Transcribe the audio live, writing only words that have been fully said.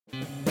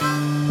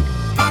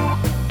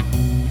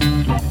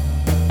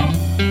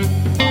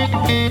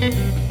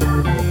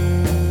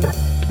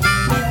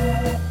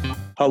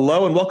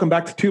Hello and welcome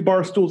back to Two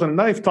Bar Stools and a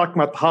Knife, talking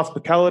about the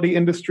hospitality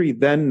industry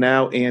then,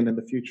 now, and in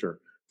the future.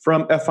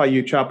 From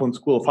FIU Chaplain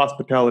School of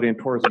Hospitality and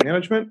Tourism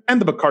Management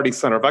and the Bacardi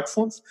Center of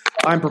Excellence,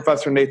 I'm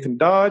Professor Nathan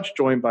Dodge,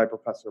 joined by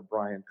Professor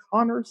Brian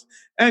Connors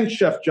and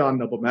Chef John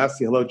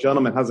Noble-Massey. Hello,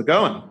 gentlemen. How's it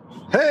going?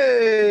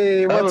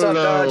 Hey, what's up,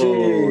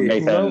 Dodgy?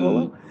 Nathan.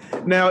 Hello.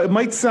 Now, it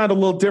might sound a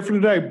little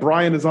different today.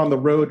 Brian is on the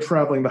road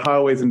traveling the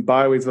highways and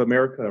byways of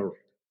America, or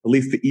at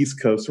least the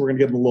East Coast, so we're going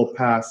to give him a little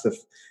pass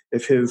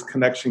if his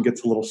connection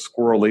gets a little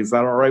squirrely. Is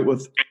that all right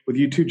with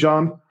you two,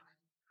 John?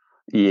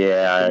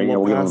 Yeah,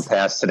 we'll give him a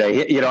pass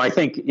today. I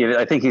think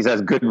he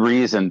has good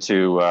reason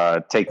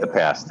to take the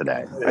pass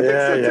today. I think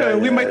so too.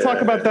 We might talk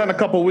about that in a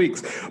couple of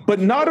weeks. But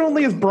not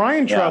only is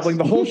Brian traveling,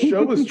 the whole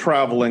show is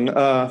traveling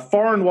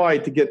far and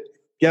wide to get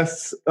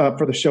guests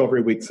for the show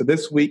every week. So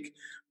this week,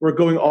 we're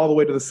going all the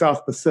way to the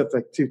South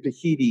Pacific, to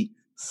Tahiti,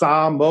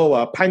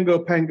 Samoa, Pago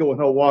Pago, and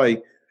Hawaii.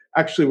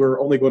 Actually, we're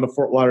only going to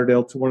Fort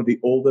Lauderdale, to one of the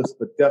oldest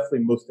but definitely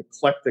most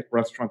eclectic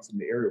restaurants in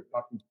the area.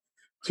 We're talking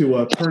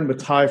to Kern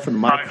Matai from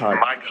Mai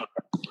Kai.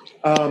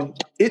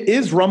 It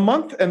is Rum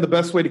Month, and the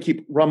best way to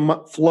keep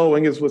rum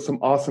flowing is with some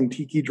awesome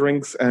tiki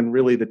drinks and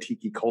really the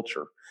tiki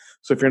culture.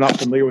 So if you're not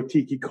familiar with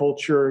tiki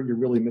culture, you're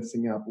really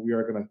missing out. But we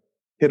are going to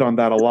hit on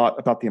that a lot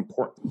about the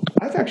importance.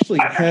 I've actually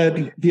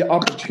had the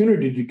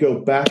opportunity to go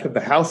back of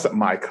the house at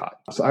Mai Kai.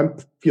 So I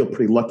feel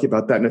pretty lucky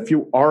about that. And if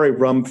you are a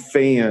rum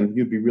fan,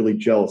 you'd be really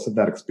jealous of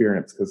that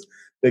experience because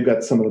they've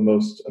got some of the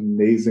most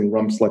amazing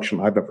rum selection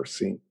I've ever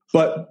seen.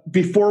 But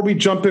before we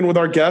jump in with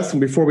our guests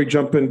and before we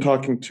jump in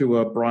talking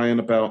to Brian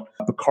about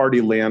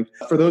Bacardi Land,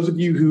 for those of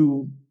you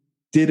who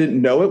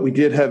didn't know it, we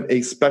did have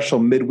a special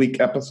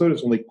midweek episode.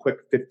 It's only a quick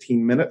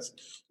 15 minutes.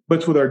 But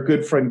it's with our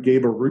good friend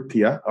Gabe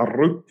Urrutia.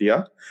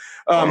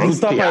 He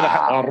stopped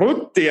by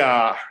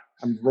Urrutia.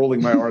 I'm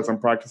rolling my R's. I'm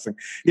practicing.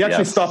 He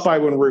actually stopped by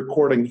when we were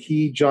recording.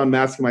 He, John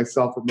Massey, and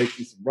myself were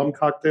making some rum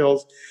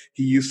cocktails.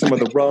 He used some of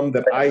the rum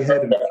that I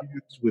had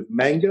infused with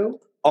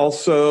mango.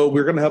 Also,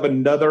 we're going to have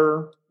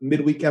another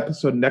midweek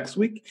episode next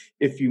week.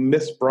 If you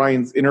missed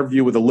Brian's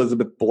interview with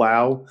Elizabeth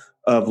Blau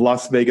of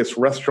Las Vegas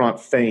restaurant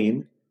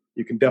fame,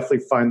 you can definitely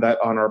find that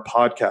on our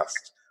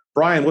podcast.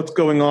 Brian, what's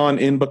going on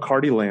in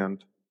Bacardi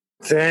Land?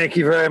 Thank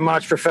you very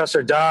much,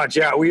 Professor Dodge.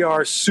 Yeah, we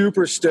are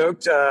super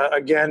stoked.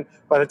 Again,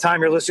 by the time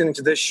you're listening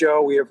to this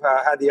show, we have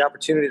had the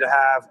opportunity to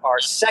have our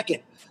second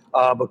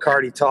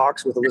Bacardi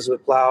Talks with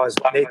Elizabeth Blau, as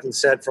Nathan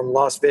said, from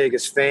Las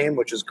Vegas fame,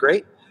 which is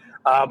great.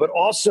 But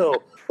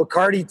also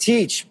Bacardi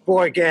Teach,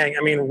 boy, gang,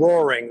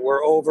 roaring.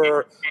 We're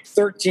over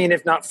 13,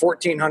 if not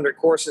 1,400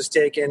 courses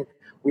taken.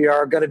 We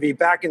are going to be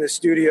back in the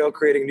studio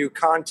creating new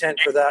content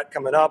for that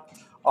coming up.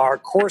 Our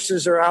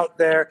courses are out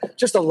there.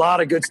 Just a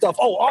lot of good stuff.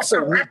 Oh,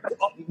 also,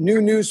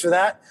 new news for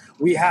that.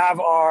 We have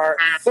our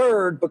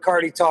third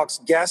Bacardi Talks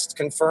guest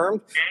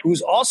confirmed,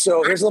 who's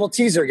also, here's a little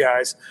teaser,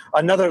 guys,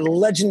 another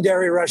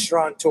legendary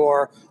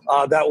restaurateur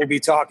that we'll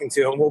be talking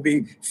to. And we'll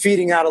be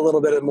feeding out a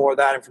little bit more of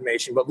that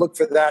information. But look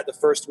for that the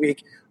first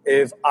week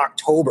of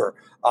October.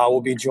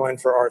 We'll be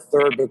joined for our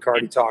third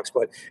Bacardi Talks.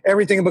 But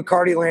everything in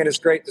Bacardi Land is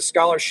great. The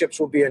scholarships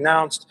will be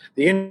announced.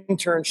 The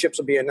internships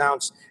will be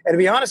announced. And to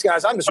be honest,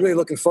 guys, I'm just really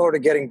looking forward to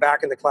getting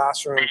back in the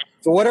classroom.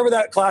 So whatever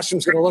that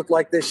classroom's going to look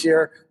like this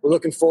year, we're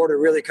looking forward to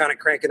really kind of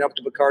cranking up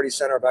the Bacardi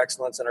Center of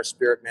Excellence and our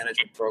spirit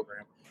management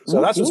program. So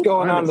that's what's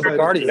going on in the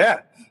Bacardi.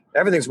 Yeah,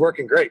 everything's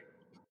working great.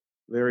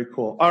 Very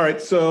cool. All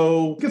right,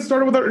 so get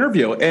started with our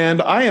interview.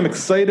 And I am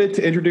excited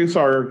to introduce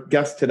our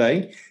guest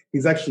today.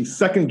 He's actually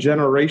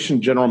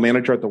second-generation general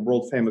manager at the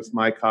world-famous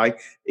Mai Kai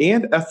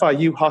and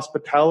FIU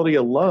hospitality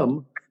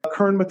alum,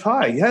 Kern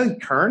Matai. Hey,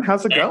 Kern,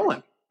 how's it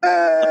going?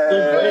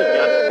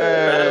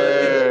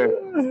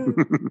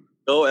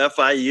 Go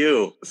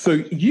FIU. So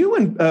you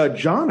and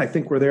John, I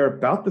think, were there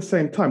about the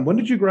same time. When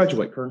did you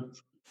graduate, Kern?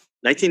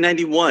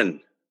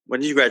 1991. When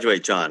did you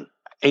graduate, John?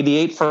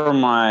 88 for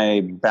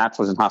my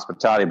bachelor's in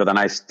hospitality, but then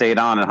I stayed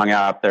on and hung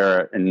out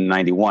there in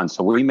 91.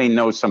 So we may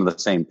know some of the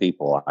same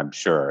people, I'm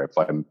sure, if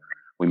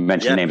we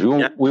mention names.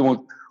 We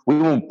won't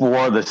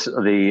bore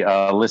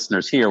the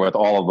listeners here with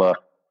all of the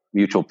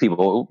mutual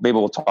people. Maybe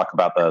we'll talk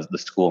about the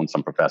school and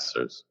some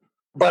professors.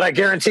 But I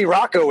guarantee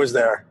Rocco was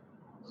there.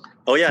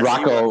 Oh, yeah.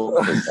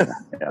 Rocco.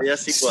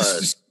 Yes, he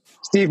was.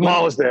 Steve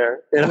Ma was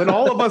there. When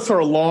all of us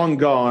are long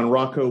gone,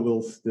 Rocco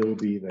will still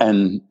be there.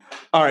 And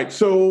all right,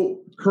 so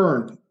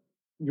Kern,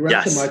 you're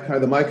at the Mai Kai.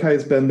 The Mai Kai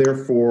has been there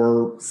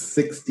for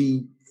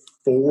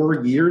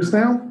 64 years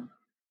now?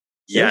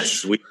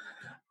 Yes,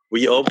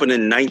 we opened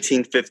in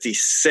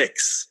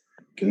 1956,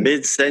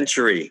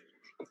 mid-century.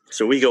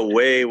 So we go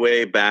way,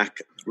 way back.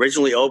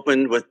 Originally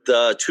opened with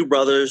two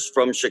brothers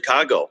from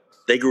Chicago.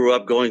 They grew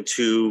up going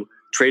to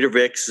Trader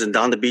Vic's and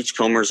Down the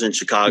Beachcombers in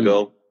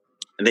Chicago.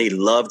 And they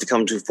loved to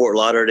come to Fort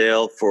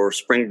Lauderdale for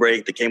spring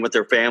break. They came with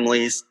their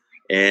families.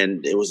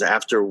 And it was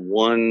after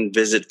one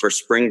visit for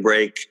spring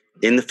break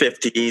in the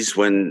 50s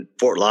when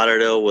Fort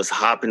Lauderdale was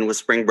hopping with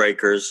spring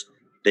breakers.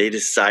 They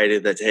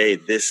decided that, hey,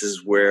 this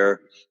is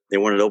where They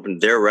wanted to open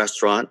their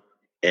restaurant,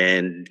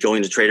 and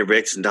going to Trader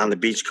Vic's and down the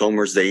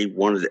Beachcombers, they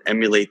wanted to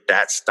emulate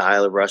that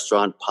style of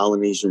restaurant,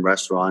 Polynesian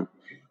restaurant.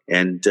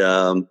 And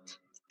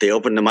they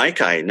opened the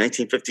Maikai in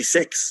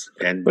 1956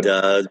 and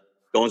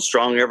going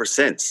strong ever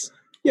since.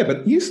 Yeah,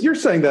 but you're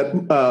saying that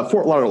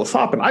Fort Lauderdale's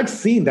hopping. I've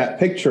seen that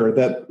picture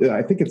that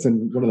I think it's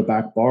in one of the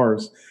back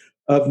bars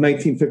of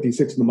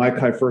 1956 when the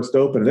Maikai first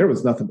opened. There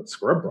was nothing but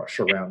scrub brush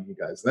around you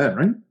guys then,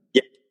 right?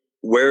 Yeah.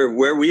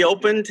 Where we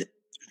opened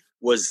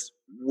was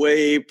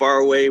way far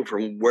away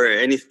from where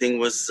anything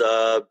was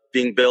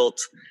being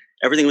built.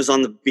 Everything was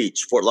on the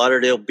beach, Fort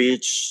Lauderdale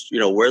Beach,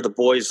 where the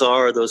boys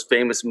are, those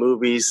famous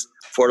movies.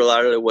 Fort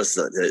Lauderdale was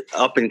the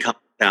up and coming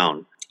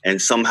town. And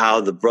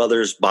somehow the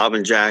brothers, Bob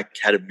and Jack,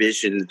 had a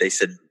vision. They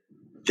said,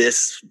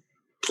 this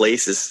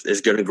place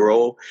is going to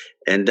grow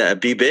and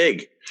be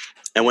big.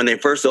 And when they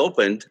first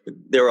opened,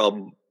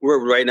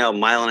 we're right now a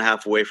mile and a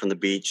half away from the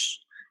beach.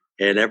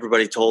 And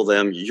everybody told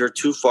them, you're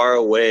too far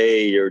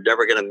away. You're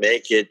never going to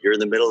make it. You're in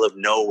the middle of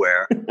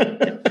nowhere.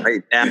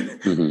 Right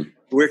now,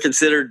 we're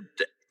considered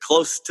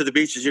close to the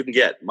beach as you can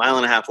get, mile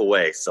and a half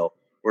away. So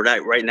we're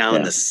not right now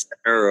in the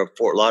center of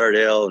Fort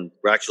Lauderdale, and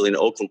we're actually in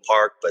Oakland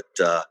Park.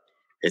 But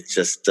it's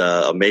just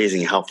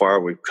amazing how far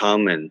we've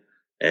come and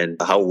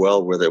how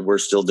well we're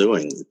still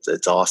doing.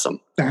 It's awesome.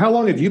 How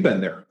long have you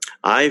been there?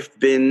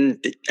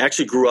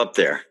 Actually grew up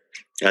there.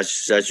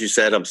 As you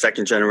said, I'm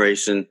second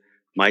generation.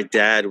 My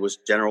dad was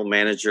general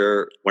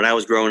manager when I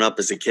was growing up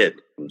as a kid.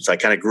 So I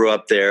kind of grew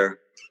up there.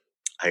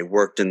 I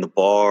worked in the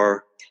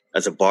bar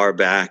as a bar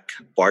back,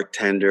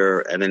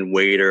 bartender, and then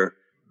waiter,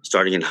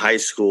 starting in high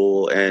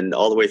school and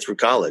all the way through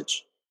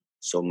college.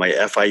 So my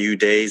FIU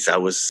days, I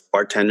was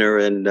bartender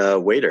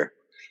and waiter.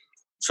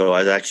 So I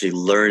was actually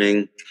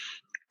learning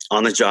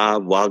on the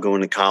job while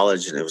going to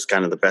college, and it was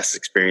kind of the best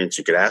experience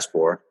you could ask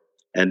for.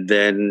 And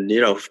then,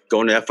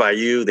 going to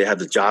FIU, they had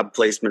the job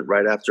placement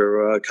right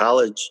after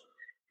college.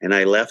 And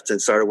I left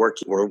and started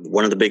working for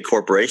one of the big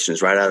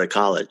corporations right out of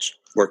college.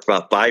 Worked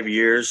about 5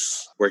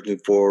 years working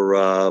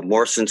for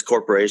Morrison's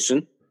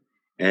Corporation.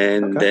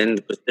 And then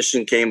the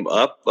position came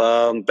up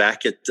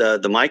back at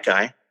the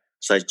Maikai.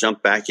 So I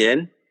jumped back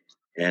in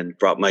and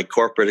brought my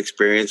corporate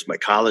experience, my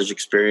college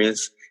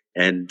experience,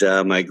 and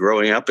my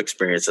growing up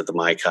experience at the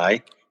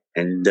Maikai.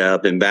 And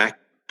been back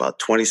about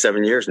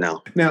 27 years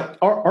now. Now,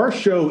 our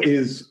show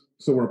is,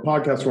 so we're a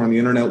podcast, we're on the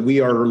internet.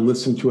 We are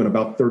listened to in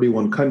about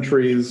 31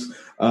 countries,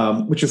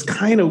 which is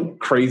kind of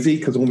crazy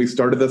because when we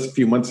started this a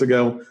few months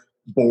ago,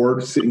 we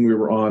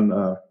were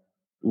on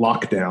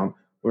lockdown.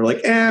 We were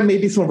like,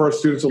 maybe some of our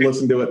students will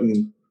listen to it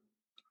and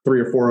 3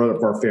 or 4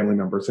 of our family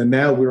members. And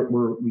now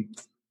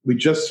we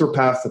just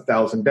surpassed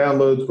 1,000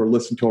 downloads. We're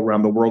listened to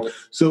around the world.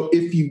 So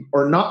if you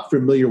are not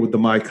familiar with the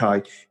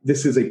Maikai,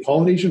 this is a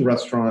Polynesian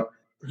restaurant.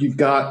 You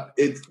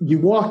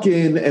walk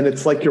in and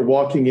it's like you're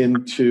walking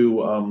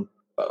into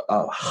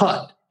a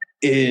hut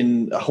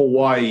in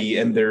Hawaii,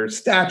 and there's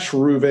thatch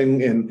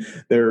roofing and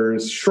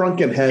there's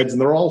shrunken heads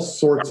and there are all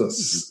sorts of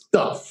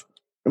stuff.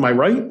 Am I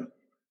right?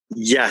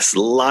 Yes,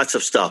 lots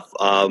of stuff.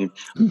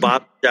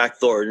 Bob, Jack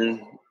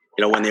Thornton,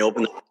 when they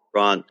opened the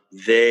restaurant,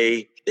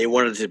 they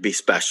wanted it to be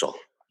special.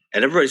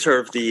 And everybody's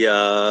heard of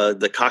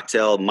the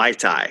cocktail Mai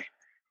Tai,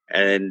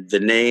 and the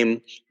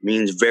name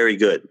means very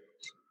good.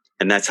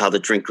 And that's how the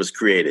drink was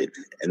created.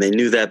 And they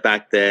knew that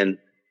back then,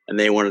 and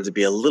they wanted to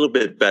be a little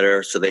bit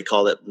better, so they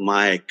called it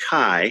Mai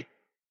Kai,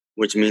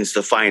 which means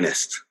the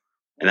finest.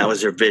 And that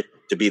was their vision,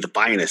 to be the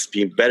finest,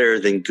 be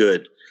better than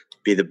good,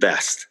 be the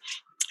best.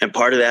 And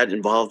part of that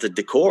involved the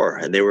decor.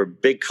 And they were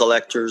big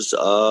collectors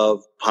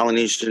of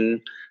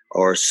Polynesian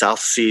or South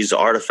Seas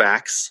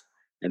artifacts.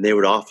 And they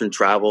would often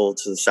travel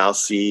to the South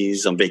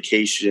Seas on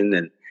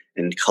vacation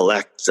and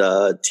collect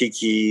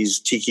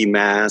tikis, tiki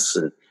masks.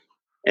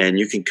 And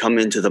you can come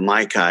into the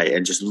Maikai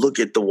and just look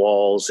at the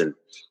walls and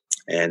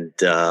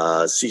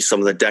see some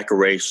of the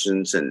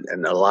decorations. And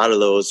a lot of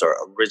those are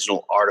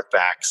original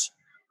artifacts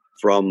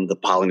from the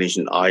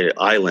Polynesian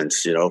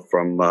islands,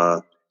 from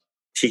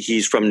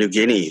tikis from New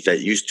Guinea that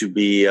used to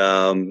be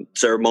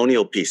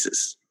ceremonial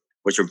pieces,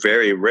 which are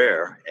very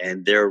rare.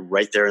 And they're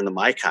right there in the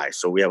Maikai.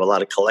 So we have a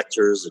lot of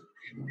collectors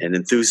and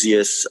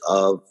enthusiasts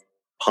of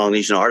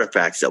Polynesian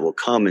artifacts that will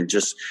come and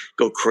just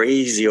go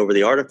crazy over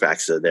the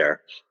artifacts that are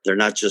there. They're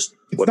not just...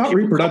 It's not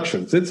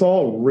reproductions. It's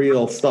all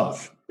real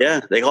stuff.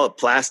 Yeah, they call it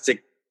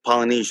plastic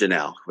Polynesia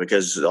now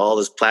because all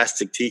this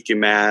plastic tiki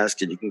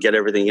mask, and you can get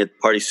everything at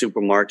Party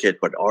Supermarket,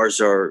 but ours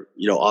are,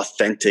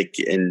 authentic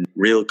and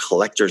real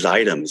collector's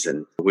items.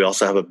 And we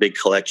also have a big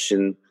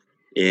collection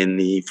in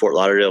the Fort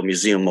Lauderdale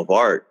Museum of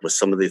Art with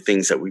some of the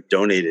things that we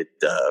donated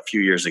a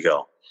few years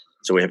ago.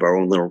 So we have our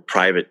own little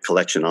private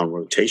collection on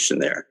rotation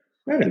there.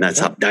 And that's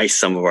how nice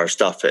some of our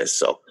stuff is.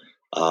 So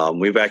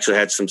we've actually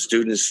had some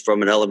students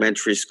from an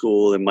elementary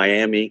school in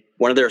Miami.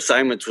 One of their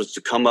assignments was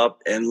to come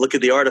up and look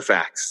at the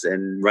artifacts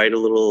and write a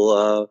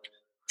little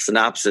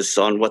synopsis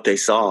on what they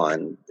saw.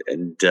 And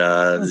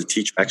the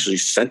teacher actually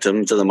sent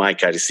them to the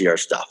Maikai to see our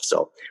stuff.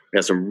 So we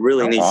have some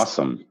really neat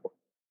awesome.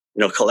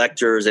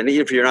 collectors, and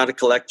even if you're not a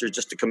collector,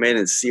 just to come in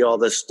and see all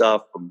this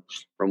stuff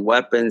from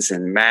weapons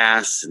and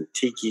masks and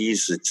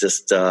tikis. It's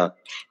just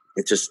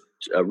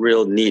a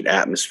real neat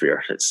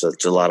atmosphere. It's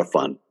a lot of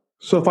fun.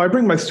 So if I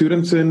bring my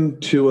students in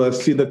to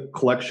see the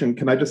collection,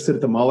 can I just sit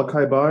at the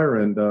Molokai bar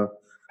and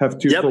have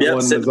two for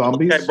one sit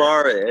zombies? Molokai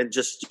bar and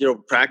just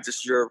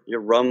practice your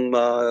rum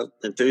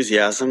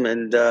enthusiasm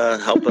and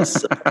help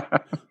us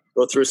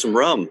go through some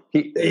rum.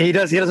 He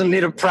doesn't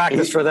need a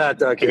practice for that,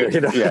 Doug.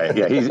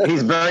 Yeah.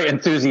 He's very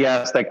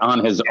enthusiastic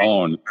on his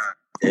own.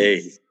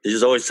 Hey,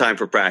 there's always time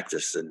for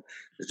practice, and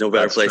there's no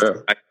better place to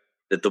practice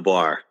at the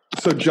bar.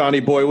 So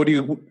Johnny boy, what do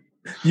you?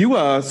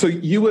 So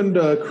you and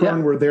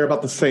Kern were there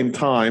about the same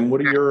time.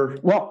 What are your?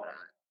 Well,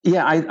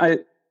 yeah,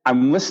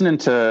 I'm listening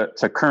to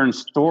Kern's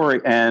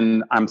story,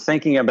 and I'm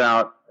thinking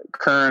about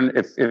Kern.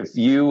 If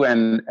you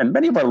and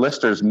many of our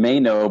listeners may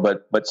know,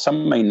 but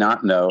some may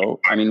not know.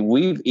 I mean,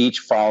 we've each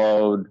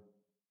followed,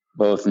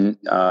 both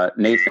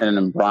Nathan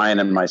and Brian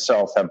and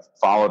myself have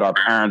followed our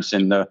parents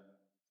in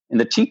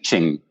the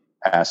teaching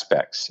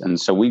aspects, and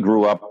so we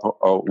grew up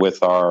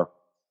with our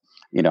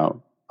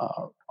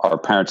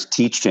parents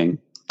teaching.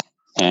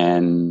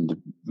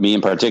 And me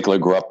in particular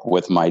grew up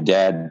with my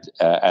dad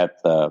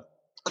at the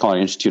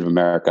Culinary Institute of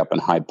America up in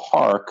Hyde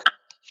Park.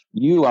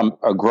 You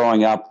are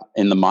growing up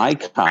in the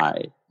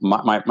Maikai.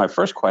 My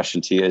first question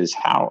to you is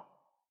how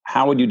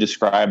would you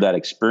describe that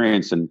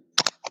experience, and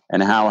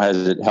how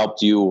has it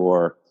helped you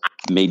or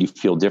made you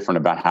feel different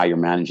about how you're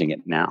managing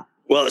it now?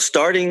 Well,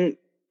 starting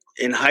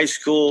in high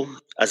school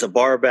as a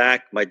bar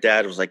back, my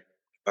dad was like,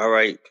 all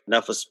right,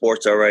 enough of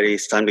sports already.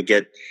 It's time to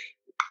get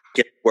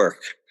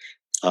work.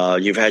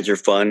 You've had your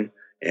fun,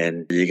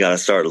 and you got to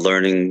start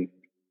learning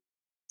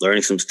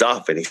some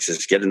stuff. And he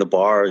says, get in the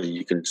bar.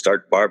 You can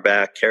start bar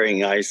back,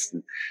 carrying ice,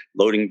 and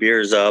loading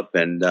beers up,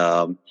 and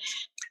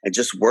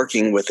just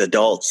working with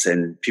adults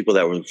and people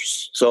that were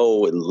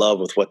so in love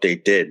with what they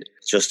did.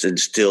 Just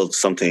instilled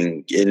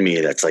something in me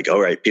that's like,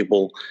 all right,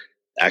 people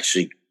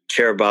actually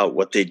care about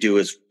what they do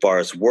as far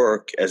as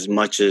work as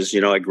much as,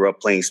 I grew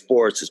up playing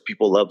sports, as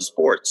people love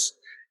sports.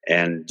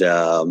 And,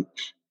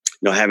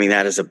 having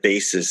that as a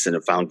basis and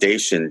a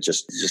foundation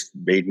just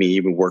made me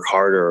even work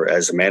harder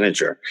as a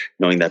manager,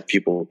 knowing that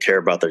people care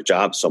about their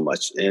jobs so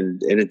much.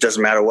 And it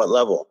doesn't matter what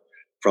level,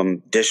 from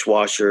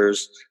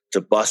dishwashers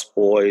to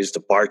busboys to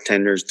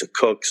bartenders to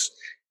cooks,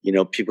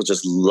 people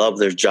just love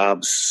their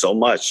jobs so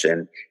much.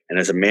 And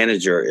as a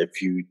manager,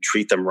 if you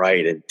treat them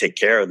right and take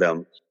care of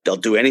them, they'll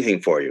do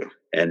anything for you.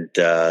 And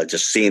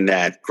just seeing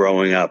that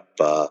growing up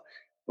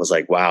was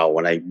like, wow,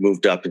 when I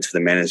moved up into the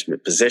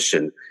management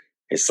position,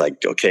 it's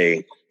like,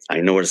 okay, I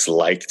know what it's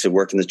like to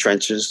work in the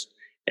trenches,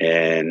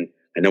 and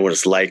I know what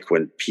it's like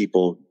when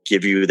people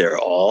give you their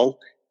all.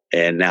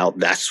 And now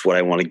that's what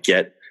I want to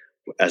get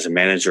as a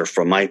manager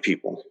from my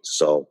people.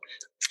 So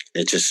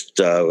it just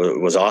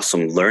was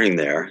awesome learning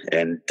there,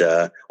 and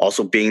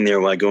also being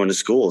there when I go into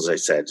school. As I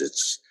said,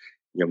 it's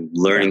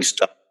learning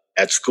stuff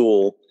at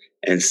school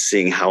and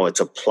seeing how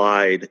it's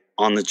applied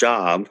on the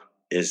job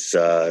is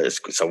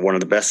one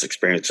of the best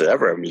experiences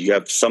ever. I mean, you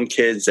have some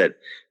kids that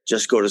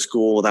just go to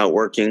school without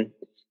working.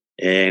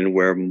 And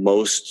where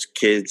most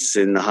kids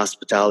in the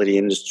hospitality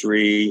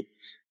industry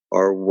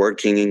are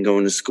working and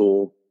going to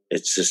school,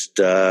 it's just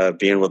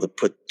being able to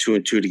put two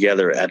and two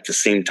together at the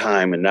same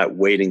time and not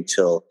waiting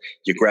till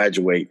you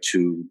graduate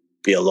to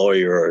be a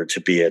lawyer or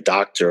to be a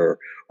doctor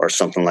or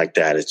something like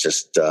that. It's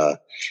just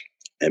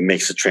it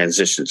makes the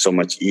transition so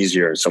much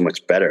easier and so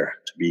much better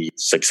to be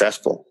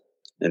successful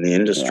in the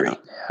industry.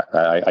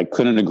 Yeah. I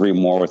couldn't agree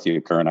more with you,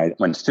 Kern.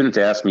 When students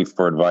ask me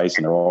for advice,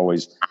 and they're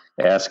always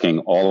asking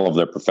all of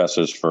their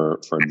professors for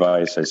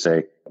advice, I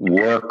say,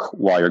 work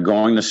while you're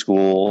going to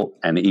school,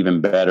 and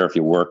even better if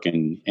you work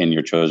in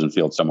your chosen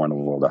field somewhere in the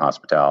world of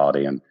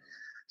hospitality. And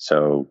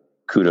so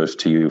kudos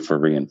to you for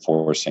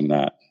reinforcing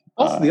that.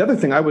 Also, the other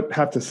thing I would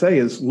have to say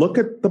is look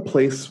at the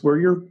place where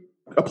you're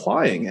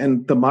applying.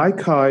 And the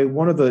Maikai,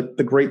 one of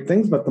the great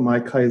things about the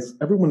Maikai is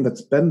everyone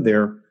that's been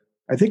there,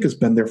 I think, has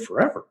been there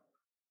forever.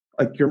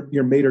 Like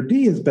your maitre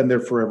d' has been there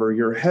forever.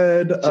 Your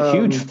head. It's a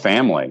huge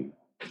family.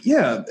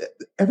 Yeah,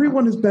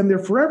 everyone has been there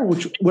forever,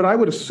 which what I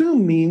would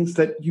assume means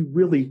that you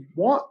really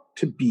want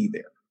to be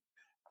there.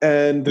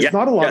 And there's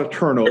not a lot of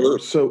turnover,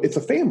 so it's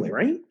a family,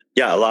 right?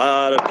 Yeah, a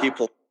lot of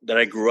people that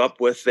I grew up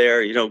with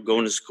there,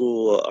 going to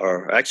school,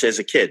 or actually as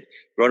a kid,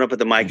 growing up at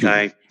the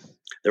Maikai,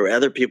 there were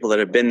other people that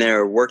have been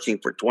there working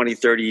for 20,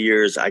 30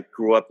 years. I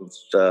grew up with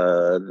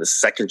the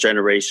second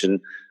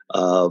generation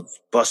of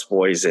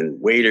busboys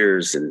and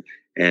waiters and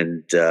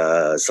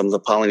some of the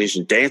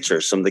Polynesian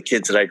dancers, some of the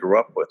kids that I grew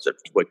up with that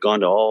had gone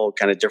to all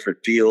kind of different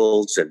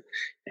fields,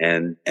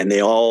 and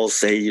they all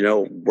say,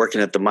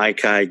 working at the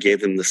Maikai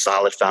gave them the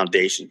solid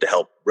foundation to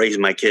help raise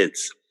my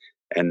kids.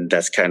 And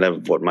that's kind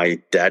of what my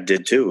dad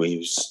did too. He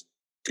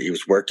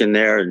was working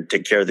there and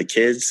take care of the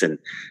kids.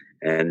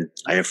 And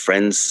I have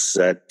friends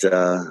that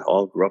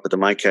all grew up at the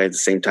Maikai at the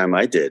same time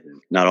I did.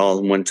 Not all of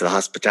them went to the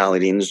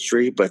hospitality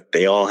industry, but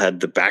they all had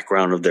the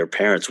background of their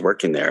parents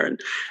working there.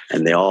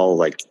 And they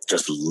all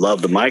just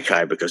love the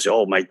Maikai because,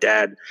 my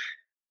dad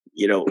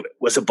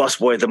was a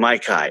busboy at the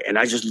Maikai, and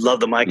I just love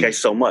the Maikai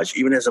so much.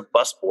 Even as a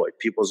busboy,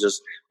 people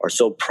just are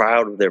so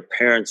proud of their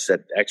parents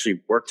that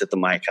actually worked at the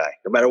Maikai,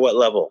 no matter what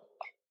level.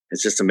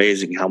 It's just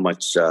amazing how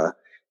much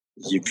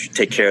you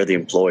take care of the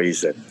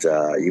employees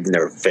that even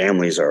their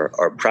families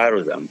are proud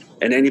of them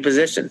in any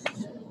position.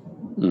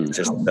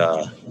 Just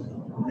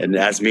and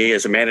as me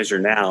as a manager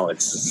now,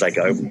 it's just like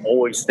I'm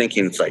always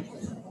thinking, it's like,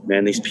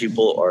 man, these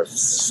people are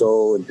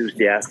so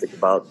enthusiastic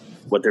about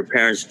what their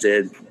parents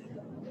did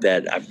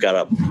that I've got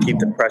to keep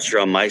the pressure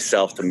on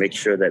myself to make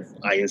sure that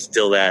I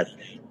instill that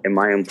in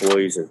my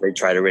employees as they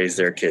try to raise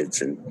their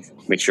kids and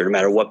make sure no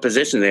matter what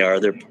position they are,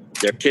 their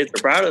kids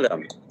are proud of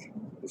them.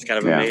 It's kind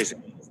of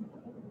amazing.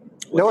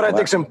 You know what I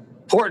think is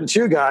important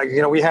too, Guy?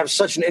 We have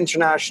such an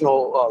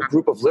international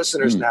group of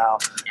listeners now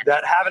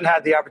that haven't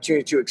had the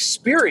opportunity to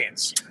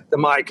experience the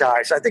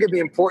Maikai. So I think it'd be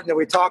important that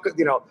we talk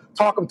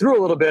them through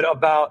a little bit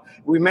about,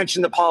 we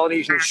mentioned the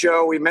Polynesian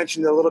show, we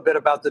mentioned a little bit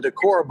about the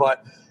decor,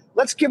 but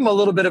let's give them a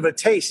little bit of a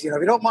taste. If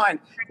you don't mind,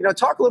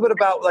 talk a little bit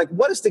about like,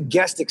 what is the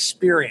guest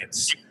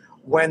experience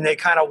when they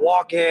kind of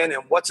walk in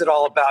and what's it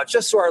all about,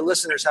 just so our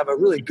listeners have a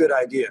really good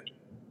idea.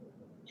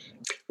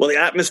 Well, the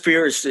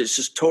atmosphere is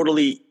just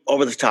totally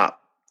over the top.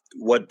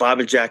 What Bob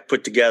and Jack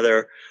put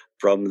together,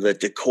 from the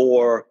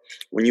decor,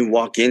 when you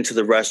walk into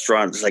the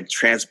restaurant, it's like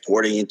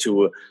transporting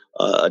into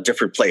a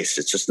different place.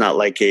 It's just not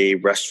like a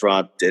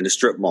restaurant in a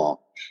strip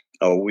mall.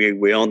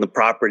 We own the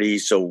property,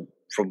 so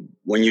from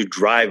when you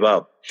drive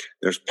up,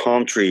 there's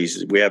palm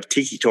trees. We have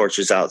tiki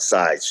torches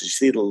outside. So you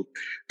see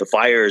the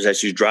fires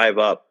as you drive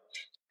up,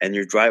 and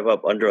you drive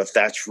up under a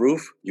thatched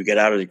roof. You get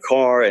out of the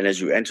car, and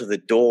as you enter the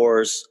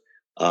doors,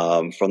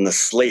 from the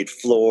slate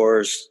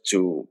floors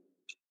to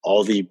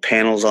all the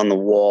panels on the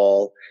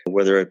wall,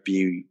 whether it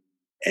be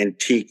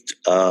antiqued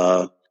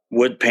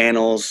wood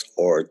panels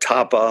or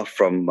tapa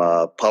from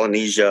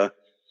Polynesia,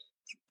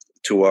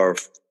 to our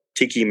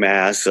tiki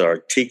masks, our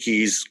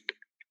tikis,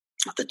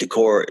 the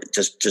decor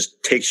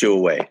just takes you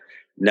away.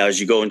 Now, as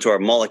you go into our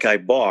Molokai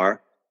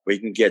bar, where you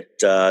can get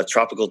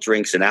tropical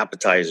drinks and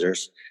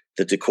appetizers,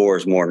 the decor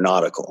is more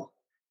nautical.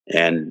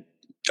 And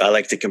I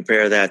like to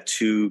compare that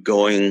to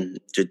going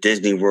to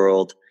Disney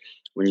World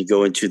when you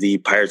go into the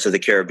Pirates of the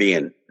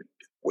Caribbean.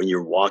 When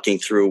you're walking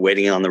through,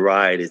 waiting on the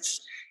ride,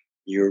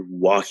 you're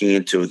walking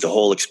into the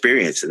whole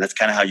experience. And that's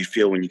kind of how you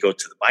feel when you go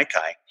to the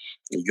Maikai.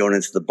 You're going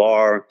into the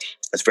bar.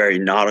 It's very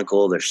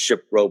nautical. There's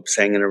ship ropes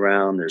hanging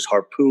around. There's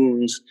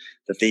harpoons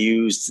that they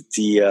used at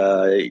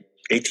the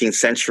 18th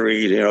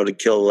century, to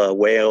kill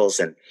whales,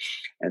 and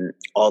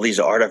all these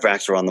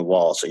artifacts are on the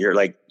wall. So you're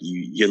like,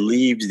 you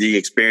leave the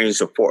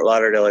experience of Fort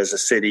Lauderdale as a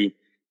city,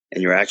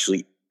 and you're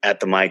actually at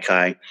the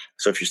Maikai.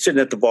 So if you're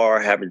sitting at the bar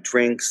having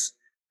drinks,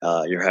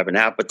 you're having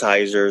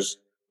appetizers,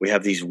 we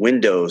have these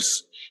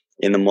windows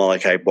in the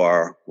Molokai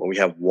bar where we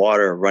have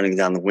water running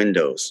down the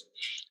windows.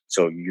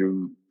 So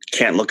you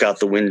can't look out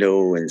the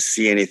window and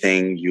see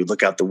anything. You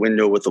look out the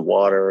window with the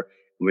water,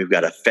 and we've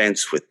got a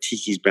fence with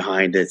tikis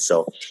behind it.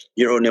 So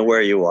you don't know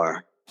where you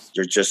are.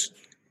 You're just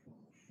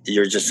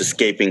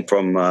escaping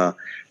from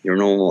your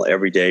normal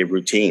everyday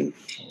routine.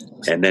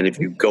 And then if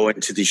you go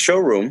into the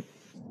showroom,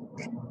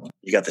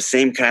 you got the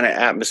same kind of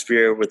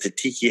atmosphere with the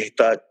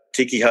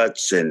tiki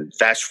huts and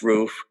thatched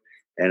roof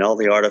and all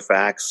the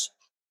artifacts.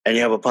 And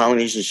you have a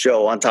Polynesian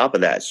show on top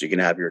of that. So you can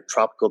have your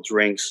tropical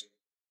drinks.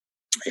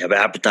 You have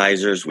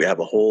appetizers. We have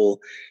a whole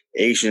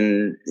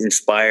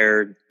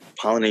Asian-inspired,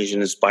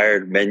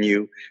 Polynesian-inspired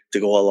menu to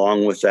go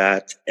along with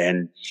that.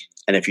 And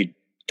if you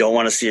don't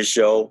want to see a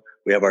show,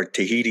 we have our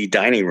Tahiti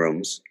dining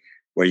rooms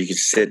where you can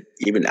sit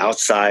even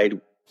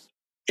outside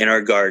in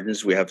our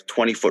gardens. We have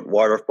 20-foot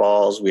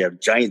waterfalls. We have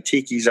giant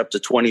tikis up to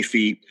 20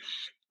 feet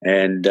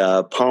and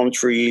palm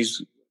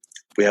trees.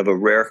 We have a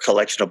rare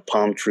collection of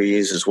palm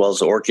trees as well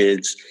as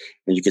orchids.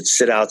 And you could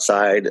sit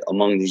outside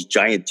among these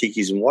giant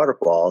tikis and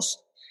waterfalls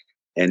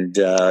and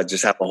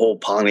just have a whole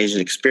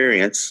Polynesian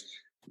experience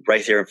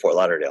right here in Fort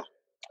Lauderdale.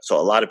 So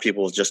a lot of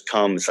people just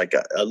come. It's like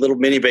a little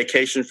mini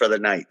vacation for the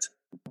night.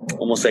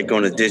 Almost like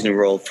going to Disney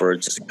World for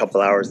just a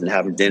couple hours and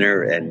having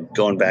dinner and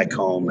going back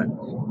home. And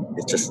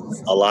it's just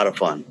a lot of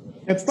fun.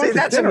 It's not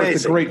that's dinner, amazing.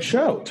 It's a great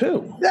show,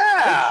 too.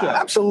 Yeah,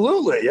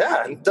 absolutely.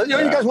 Yeah. And you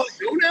guys want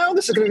to go now?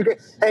 This is going to be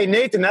great. Hey,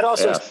 Nathan, that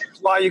also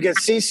explains why you get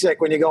seasick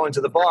when you go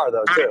into the bar,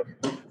 though, too.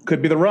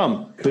 Could be the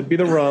rum.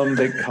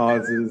 That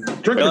causes...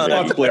 Drink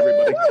responsibly,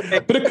 everybody.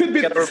 But it could be...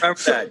 You got to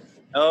remember that.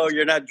 Oh,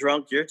 you're not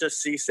drunk. You're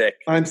just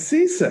seasick. I'm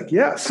seasick,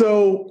 yeah.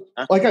 So,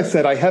 like I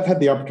said, I have had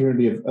the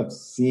opportunity of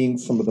seeing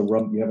some of the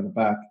rum you have in the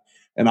back.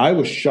 And I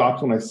was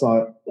shocked when I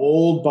saw an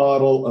old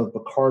bottle of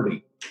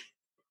Bacardi.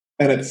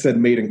 And it said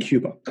made in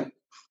Cuba.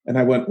 And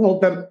I went, well,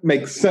 that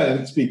makes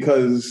sense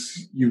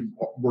because you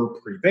were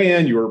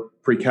pre-ban, you were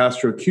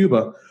pre-Castro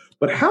Cuba.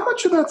 But how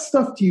much of that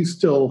stuff do you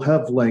still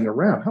have laying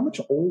around? How much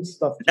old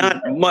stuff do Not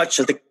you have? Much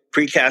of the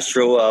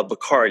pre-Castro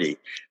Bacardi.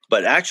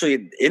 But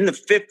actually, in the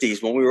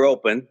 50s, when we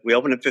opened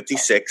in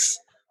 56,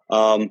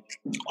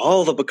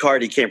 all the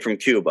Bacardi came from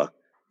Cuba.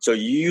 So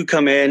you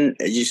come in,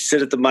 you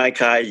sit at the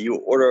Maikai, you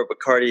order a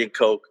Bacardi and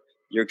Coke,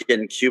 you're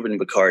getting Cuban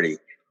Bacardi.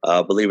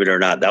 believe it or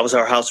not. That was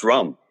our house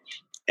rum.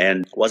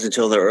 And it wasn't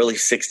until the early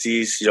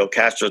 60s,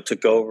 Castro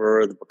took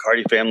over, the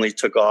Bacardi family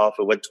took off,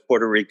 it went to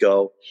Puerto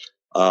Rico.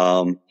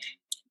 Bob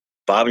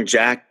and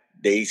Jack,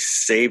 they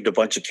saved a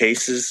bunch of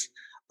cases.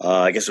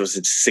 I guess it was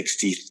in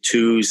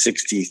 62,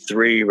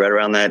 63, right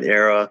around that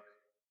era.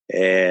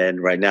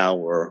 And right now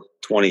we're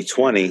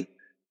 2020.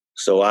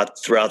 So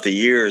throughout the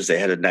years, they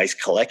had a nice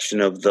collection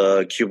of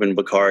the Cuban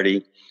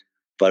Bacardi.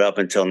 But up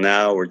until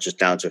now, we're just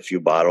down to a few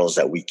bottles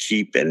that we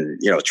keep and,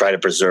 try to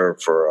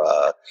preserve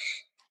for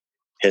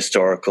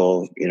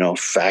historical,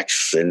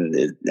 facts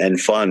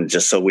and fun,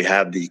 just so we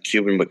have the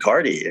Cuban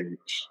Bacardi.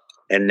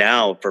 And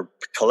now for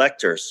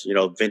collectors,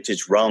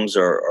 vintage rums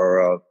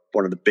are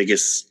one of the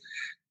biggest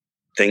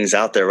things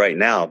out there right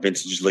now,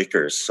 vintage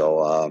liquors.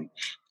 So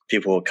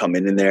people will come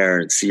in there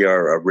and see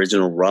our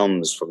original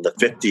rums from the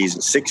 50s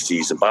and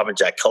 60s. And Bob and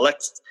Jack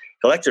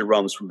collected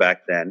rums from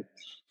back then.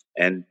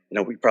 And,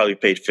 we probably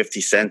paid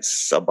 50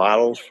 cents a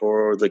bottle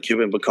for the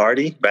Cuban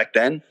Bacardi back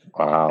then.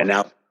 Wow. And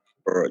now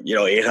for,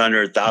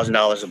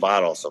 $800,000 a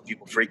bottle. So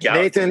people freak out.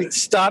 Nathan,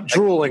 stop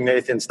drooling,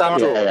 Nathan. Stop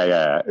drooling.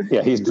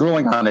 Yeah, he's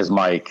drooling on his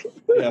mic.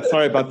 Yeah,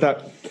 sorry about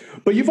that.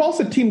 But you've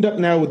also teamed up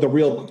now with the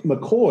Real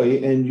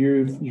McCoy, and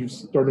you've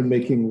started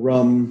making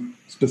rum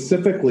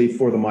specifically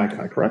for the Mai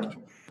Kai, correct?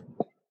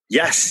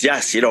 Yes.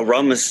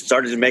 Rum has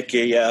started to make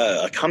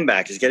a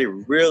comeback. It's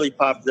getting really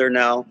popular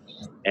now.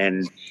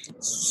 And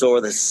so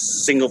are the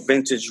single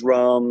vintage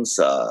rums.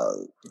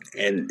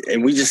 And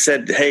we just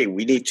said, hey,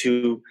 we need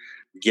to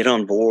get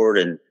on board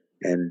and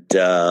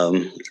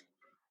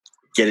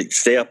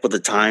stay up with the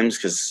times,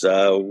 because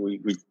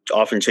we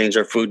often change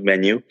our food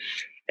menu.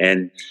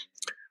 And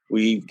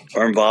we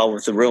are involved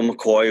with the Real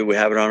McCoy. We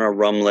have it on our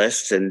rum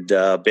list. And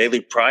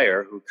Bailey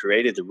Pryor, who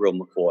created the Real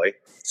McCoy,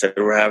 said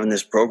we're having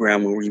this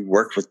program where we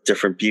work with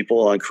different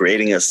people on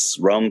creating a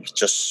rum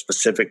just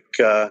specific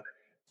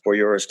for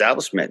your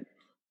establishment.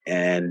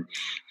 And,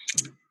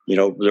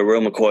 the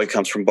Real McCoy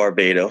comes from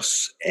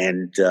Barbados,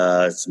 and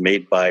it's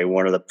made by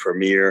one of the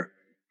premier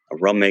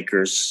rum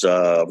makers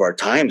of our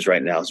times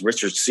right now. It's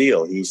Richard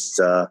Seale. He's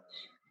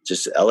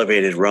just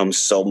elevated rum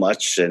so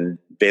much, and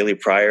Bailey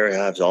Pryor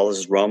has all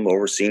his rum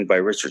overseen by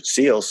Richard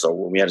Seale. So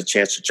when we had a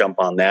chance to jump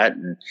on that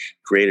and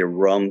create a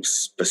rum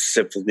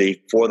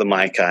specifically for the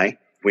Mai Kai,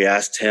 we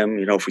asked him,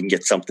 if we can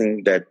get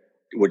something that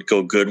would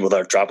go good with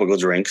our tropical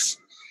drinks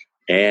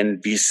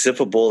and be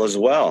sippable as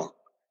well.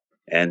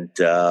 And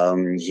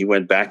he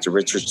went back to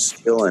Richard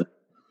Seale and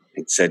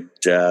said,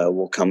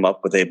 we'll come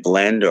up with a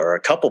blend or a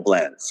couple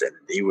blends. And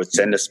he would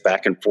send us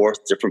back and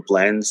forth different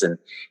blends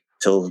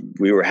until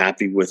we were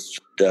happy with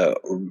the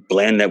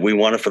blend that we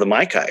wanted for the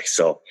Mai Kai.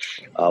 So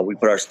we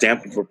put our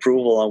stamp of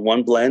approval on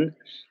one blend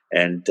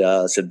and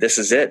said, this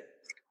is it.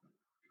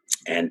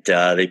 And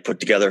they put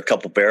together a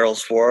couple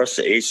barrels for us,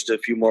 aged a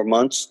few more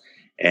months,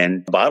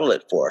 and bottled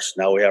it for us.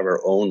 Now we have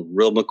our own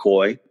Real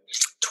McCoy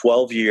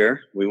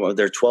 12-year. We want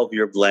their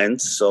 12-year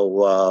blends.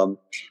 So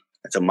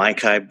it's a Mai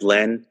Kai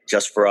blend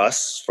just for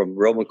us from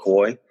Real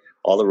McCoy.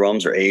 All the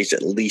rums are aged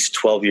at least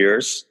 12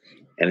 years.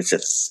 And it's a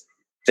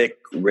thick,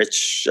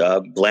 rich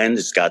blend.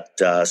 It's got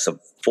some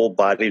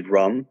full-bodied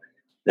rum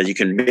that you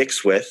can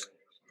mix with.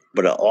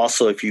 But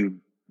also, if you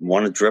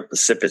want to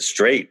sip it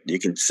straight, you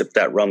can sip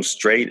that rum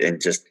straight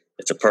and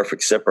it's a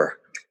perfect sipper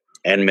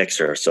and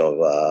mixer.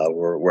 So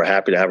we're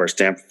happy to have our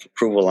stamp of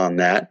approval on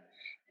that.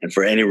 And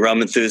for any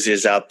rum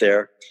enthusiasts out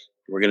there,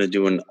 we're going to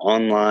do an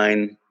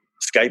online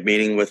Skype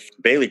meeting with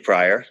Bailey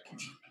Pryor,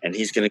 and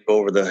he's going to go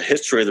over the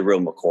history of the Real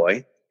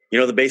McCoy. You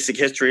know the basic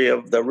history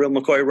of the Real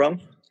McCoy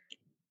rum?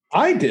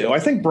 I do. I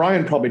think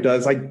Brian probably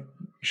does.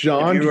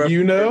 John, do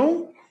you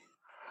know?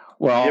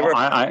 Well,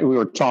 we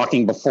were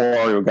talking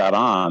before we got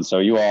on, so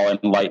you all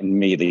enlightened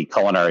me, the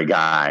culinary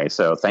guy.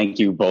 So thank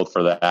you both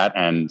for that,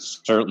 and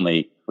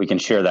certainly we can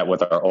share that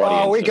with our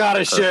audience. Oh, we got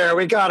to share.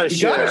 We got to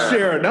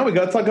share. Now we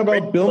got to talk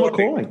about Bill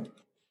McCoy.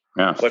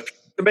 Yeah. But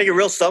to make it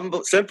real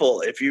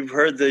simple, if you've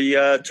heard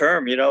the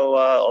term,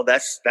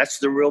 that's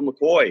the Real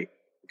McCoy.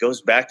 It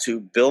goes back to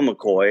Bill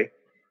McCoy,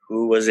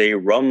 who was a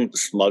rum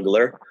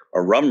smuggler,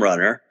 a rum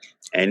runner,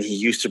 and he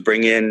used to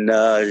bring in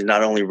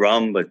not only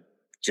rum but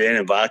gin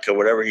and vodka,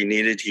 whatever he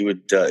needed. He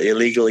would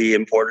illegally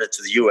import it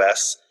to the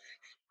U.S.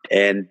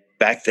 And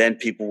back then,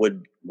 people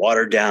would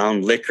water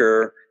down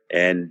liquor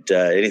and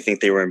anything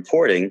they were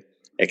importing,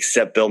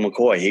 except Bill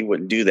McCoy. He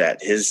wouldn't do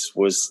that. His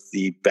was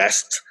the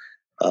best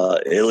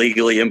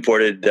illegally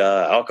imported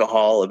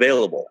alcohol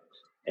available.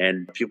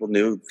 And people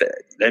knew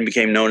that, then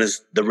became known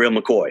as the Real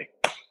McCoy.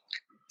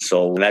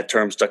 So that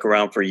term stuck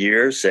around for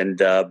years. And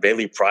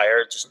Bailey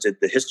Pryor just did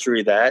the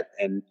history of that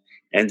and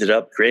ended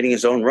up creating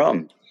his own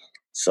rum.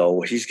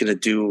 So he's going to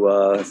do,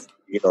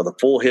 the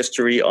full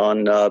history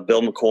on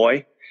Bill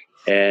McCoy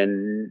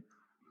and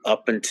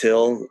up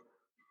until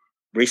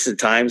recent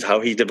times, how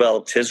he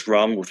developed his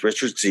rum with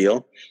Richard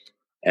Seale,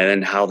 and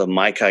then how the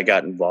Mai Kai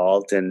got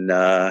involved and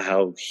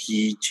how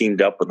he teamed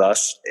up with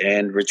us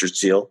and Richard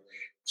Seale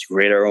to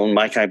create our own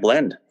Mai Kai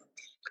blend.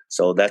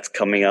 So that's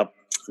coming up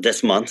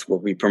this month. We'll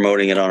be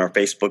promoting it on our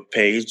Facebook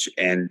page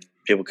and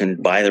People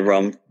can buy the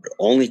rum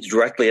only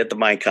directly at the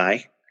Mai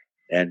Kai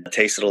and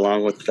taste it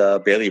along with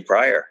Bailey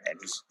Pryor. And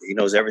he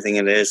knows everything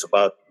it is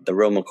about the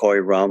real McCoy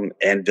rum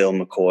and Bill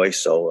McCoy.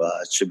 So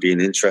it should be an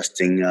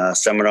interesting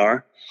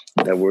seminar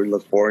that we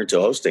look forward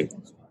to hosting.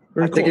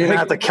 I think you're going to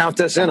have to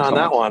count us in on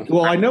that one.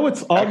 Well, I know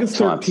it's August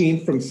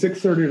 13th from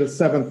 6:30 to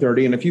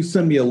 7:30. And if you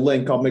send me a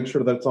link, I'll make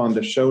sure that's on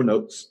the show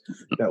notes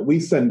that we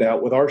send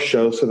out with our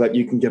show so that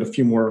you can get a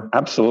few more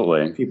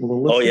people to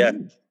listen. Oh, yeah.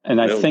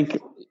 And I think,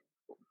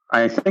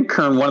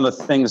 Kern, one of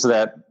the things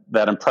that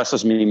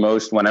impresses me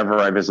most whenever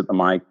I visit the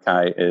Mai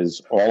Kai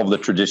is all of the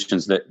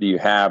traditions that you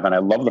have. And I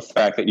love the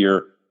fact that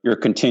you're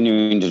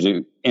continuing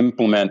to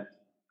implement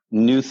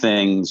new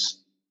things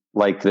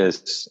like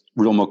this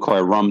real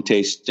McCoy rum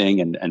tasting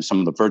and some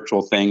of the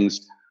virtual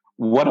things.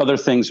 What other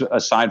things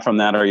aside from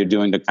that are you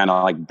doing to kind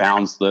of like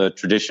balance the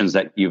traditions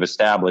that you've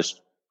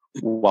established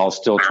while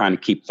still trying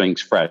to keep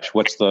things fresh?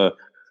 What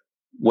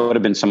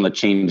have been some of the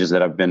changes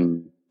that have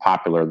been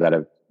popular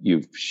that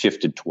you've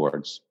shifted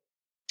towards?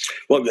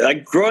 Well,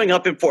 growing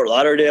up in Fort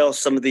Lauderdale,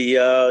 some of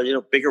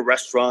the bigger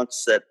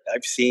restaurants that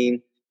I've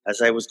seen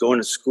as I was going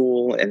to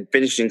school and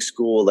finishing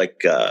school,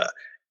 like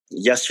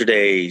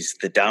Yesterday's,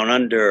 the Down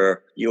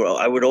Under,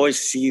 I would always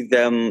see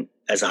them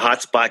as a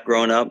hot spot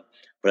growing up.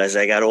 But as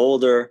I got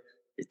older,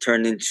 it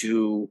turned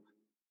into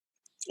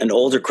an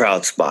older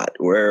crowd spot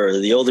where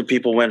the older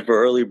people went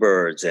for early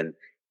birds, and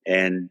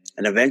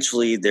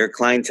eventually their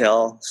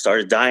clientele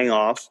started dying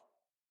off,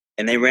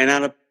 and they ran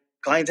out of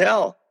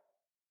clientele.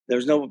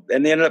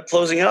 And they ended up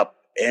closing up.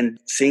 And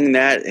seeing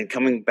that and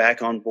coming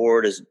back on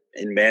board as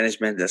in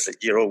management, that's like,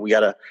 we got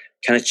to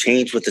kind of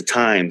change with the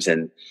times.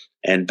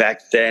 And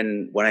back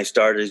then, when I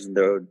started in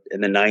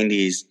the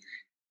 90s,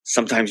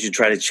 sometimes you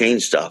try to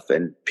change stuff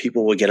and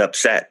people would get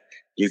upset.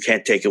 You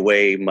can't take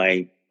away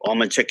my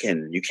almond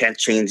chicken. You can't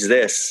change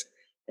this.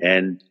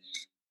 And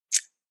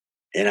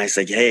I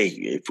said, hey,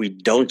 if we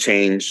don't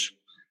change,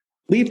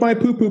 leave my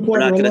poo-poo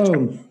platter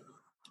alone.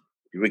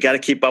 We got to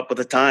keep up with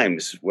the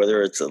times,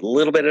 whether it's a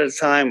little bit at a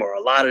time or a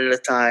lot at a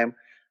time.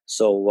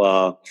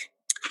 So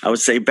I would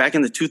say back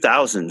in the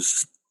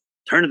 2000s,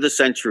 turn of the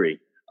century,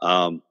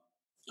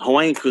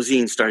 Hawaiian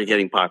cuisine started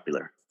getting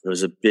popular. There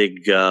was a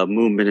big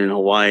movement in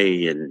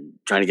Hawaii and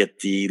trying to get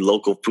the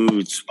local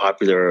foods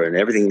popular and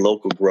everything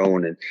local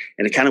grown. And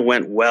it kind of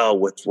went well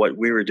with what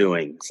we were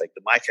doing. It's like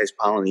the Mai Kai's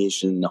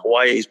Polynesian, the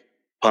Hawaii's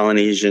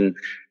Polynesian,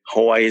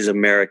 Hawaii's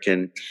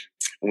American.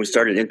 And we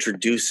started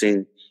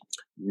introducing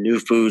new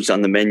foods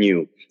on the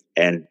menu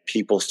and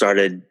people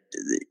started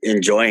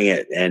enjoying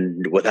it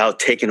and without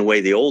taking away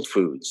the old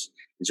foods,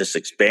 just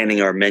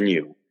expanding our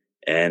menu.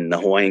 And the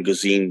Hawaiian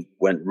cuisine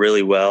went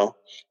really well.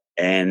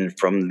 And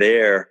from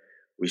there,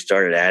 we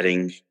started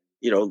adding,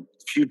 a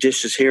few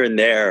dishes here and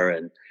there.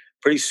 And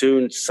pretty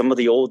soon, some of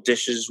the old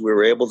dishes we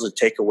were able to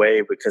take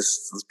away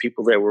because the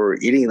people that were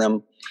eating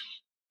them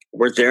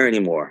weren't there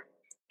anymore.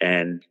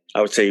 And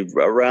I would say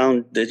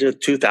around the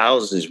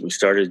 2000s, we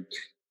started,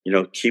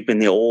 keeping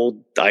the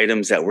old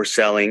items that we're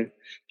selling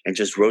and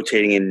just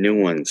rotating in new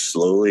ones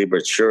slowly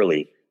but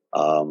surely.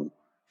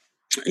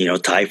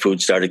 Thai food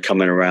started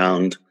coming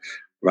around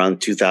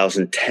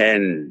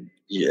 2010.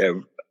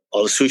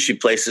 All the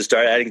sushi places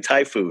started adding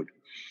Thai food.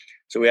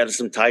 So we added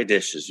some Thai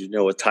dishes,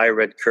 a Thai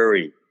red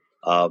curry.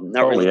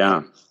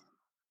 Yeah.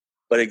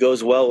 But it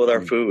goes well with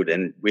our food.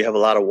 And we have a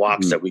lot of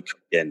woks that we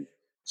cook in.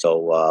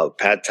 So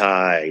pad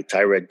Thai,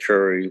 Thai red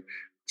curry,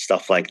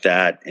 stuff like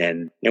that.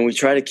 And we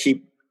try to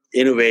keep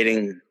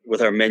innovating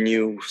with our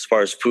menu as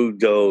far as food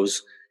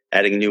goes,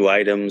 adding new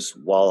items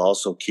while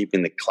also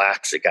keeping the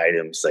classic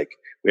items. Like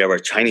we have our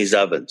Chinese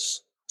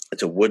ovens.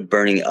 It's a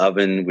wood-burning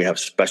oven. We have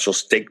special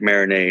steak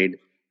marinade.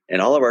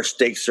 And all of our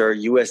steaks are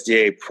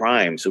USDA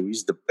prime, so we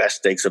use the best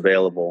steaks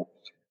available.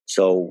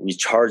 So we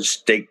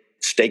charge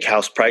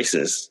steakhouse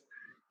prices.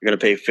 You're going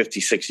to pay $50,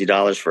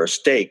 $60 for a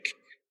steak,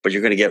 but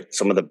you're going to get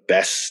some of the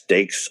best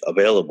steaks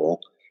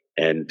available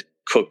and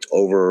cooked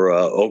over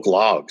oak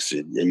logs.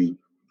 And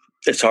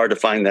it's hard to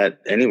find that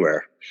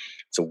anywhere.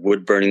 So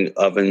wood-burning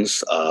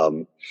ovens,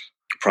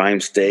 prime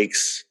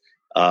steaks.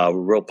 We're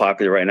real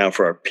popular right now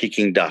for our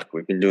Peking duck.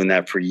 We've been doing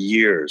that for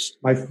years.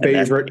 My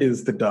favorite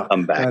is the duck.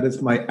 That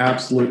is my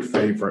absolute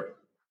favorite.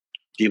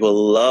 People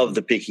love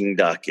the Peking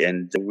duck.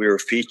 And we were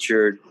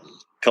featured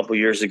a couple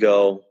years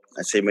ago,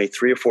 I'd say maybe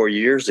 3 or 4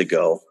 years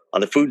ago, on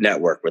the Food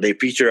Network, where they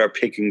featured our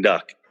Peking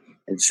duck.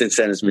 And since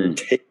then, it's been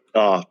taken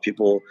off.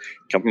 People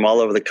come from all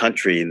over the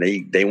country, and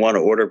they want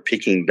to order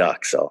Peking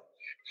duck. So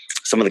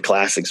some of the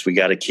classics we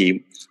got to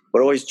keep.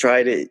 But always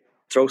try to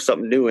throw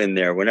something new in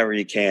there whenever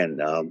you can.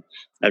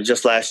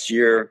 Just last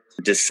year,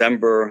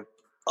 December,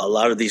 a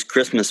lot of these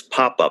Christmas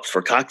pop-ups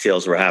for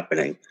cocktails were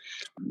happening.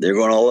 They're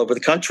going all over the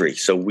country.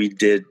 So we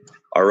did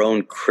our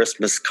own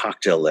Christmas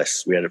cocktail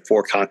list. We had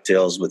 4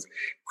 cocktails with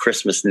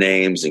Christmas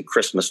names and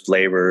Christmas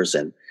flavors.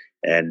 And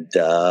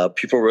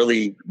people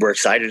really were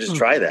excited to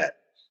try that.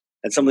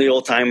 And some of the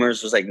old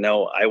timers was like,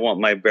 no, I want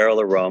my barrel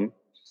of rum.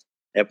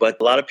 But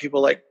a lot of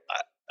people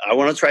I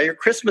want to try your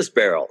Christmas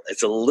barrel.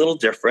 It's a little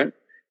different.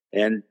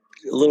 And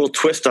a little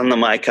twist on the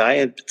Mai Kai,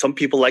 and some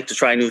people like to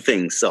try new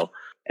things. So,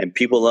 and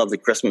people love the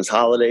Christmas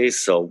holidays,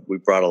 so we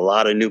brought a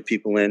lot of new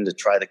people in to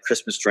try the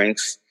Christmas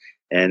drinks,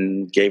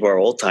 and gave our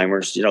old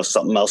timers,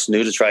 something else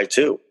new to try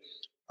too.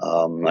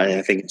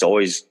 I think it's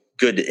always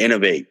good to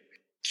innovate,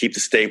 keep the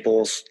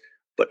staples,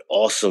 but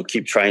also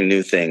keep trying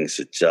new things.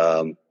 It's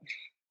the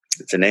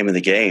name of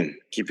the game.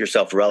 Keep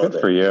yourself relevant.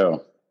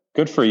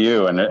 Good for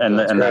you. And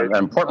an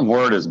important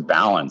word is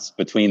balance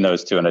between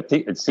those two. And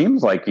it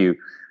seems like you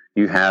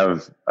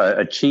have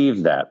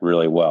achieved that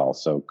really well.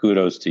 So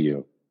kudos to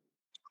you.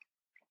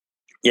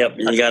 Yep.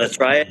 You got to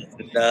try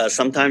it.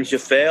 Sometimes you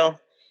fail,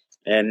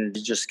 and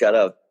you just got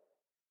to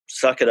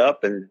suck it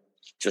up and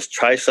just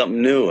try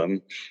something new.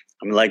 I'm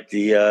like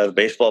the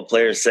baseball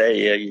players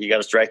say, you got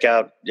to strike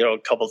out, a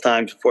couple of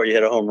times before you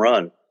hit a home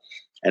run.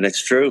 And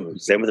it's true.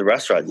 Same with the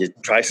restaurant. You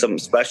try something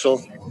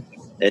special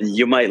and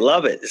you might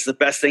love it. It's the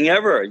best thing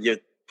ever. You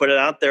put it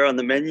out there on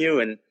the menu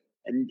and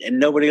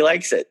nobody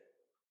likes it.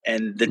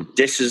 And the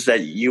dishes that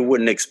you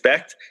wouldn't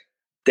expect,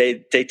 they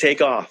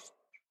take off.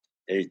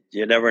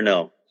 You never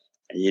know.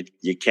 And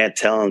you can't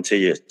tell until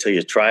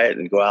you try it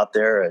and go out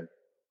there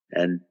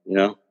and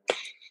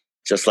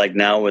just like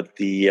now with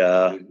the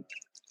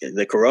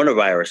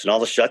coronavirus and all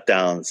the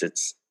shutdowns,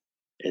 it's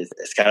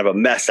kind of a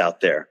mess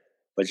out there.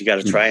 But you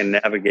got to try and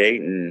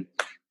navigate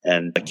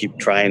and keep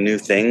trying new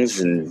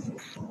things. And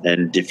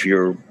if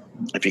you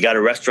got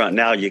a restaurant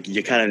now,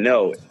 you kind of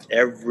know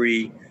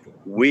every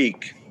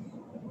week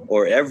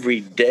or every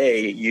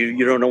day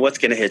you don't know what's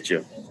going to hit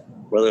you,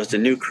 whether it's a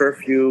new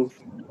curfew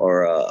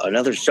or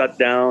another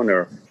shutdown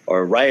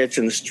or riots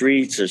in the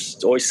streets.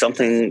 There's always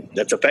something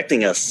that's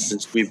affecting us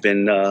since we've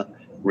been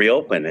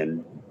reopened,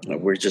 and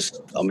I'm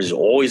just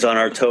always on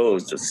our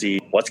toes to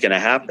see what's going to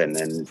happen.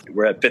 And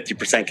we're at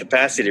 50%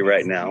 capacity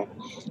right now.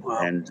 Wow.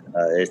 And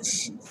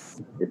it's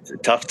a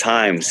tough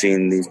time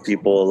seeing these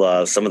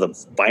people. Some of the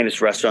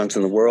finest restaurants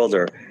in the world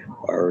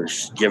are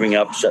giving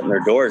up, shutting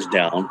their doors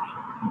down.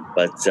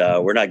 But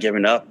we're not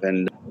giving up,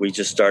 and we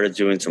just started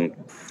doing some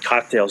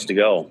cocktails to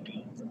go.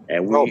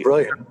 And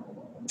brilliant!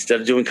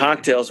 Instead of doing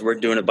cocktails, we're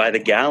doing it by the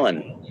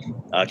gallon.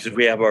 Because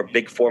we have our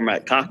big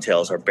format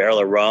cocktails, our barrel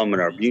of rum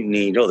and our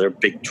mutiny, they're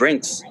big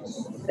drinks.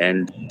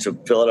 And to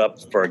fill it up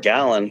for a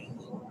gallon,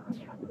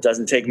 it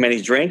doesn't take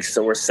many drinks.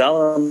 So we're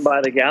selling them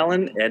by the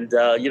gallon and,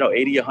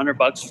 $80,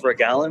 $100 for a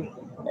gallon.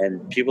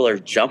 And people are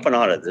jumping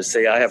on it. They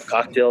say, I have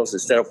cocktails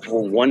instead of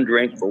for one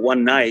drink for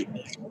one night.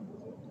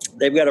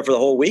 They've got it for the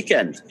whole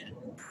weekend.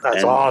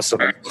 That's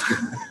awesome.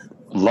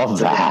 Love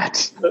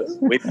that.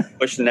 We've been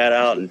pushing that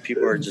out, and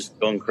people are just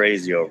going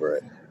crazy over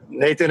it.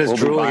 Nathan is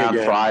drooling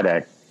again.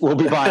 Friday. We'll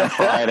be by on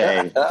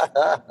Friday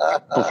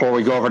before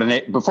we go over to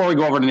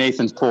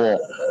Nathan's pool.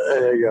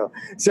 There you go.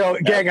 So,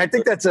 gang, I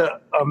think that's an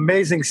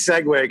amazing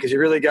segue because you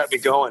really got me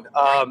going.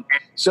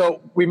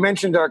 So we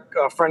mentioned our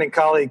friend and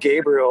colleague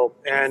Gabriel,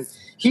 and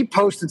he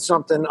posted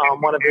something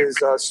on one of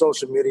his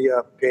social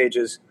media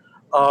pages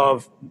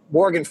of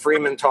Morgan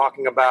Freeman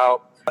talking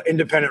about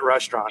independent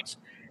restaurants.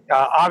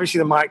 Obviously,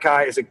 the Mai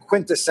Kai is a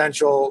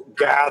quintessential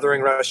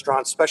gathering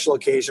restaurant, special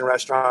occasion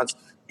restaurants.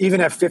 Even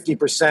at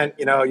 50%,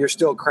 you're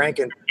still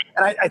cranking.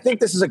 And I think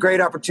this is a great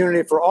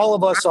opportunity for all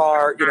of us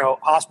are,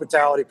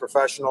 hospitality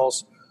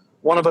professionals.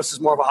 One of us is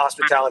more of a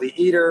hospitality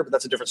eater, but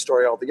that's a different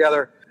story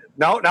altogether.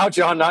 No,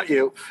 John, not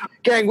you.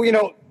 Gang,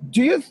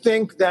 do you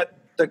think that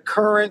the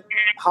current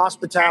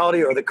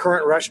hospitality or the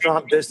current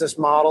restaurant business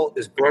model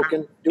is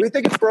broken? Do we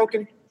think it's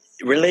broken?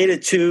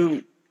 Related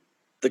to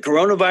the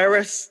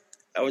coronavirus,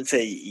 I would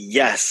say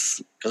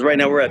yes, because right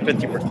now we're at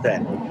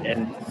 50%.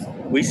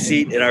 And we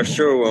seat in our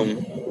showroom,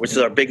 which is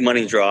our big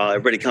money draw.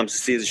 Everybody comes to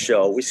see the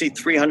show. We seat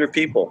 300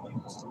 people.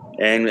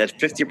 And at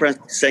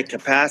 50%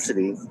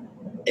 capacity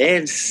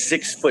and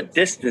 6-foot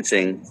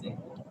distancing,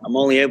 I'm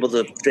only able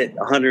to fit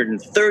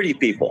 130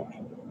 people.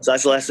 So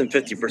that's less than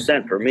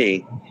 50% for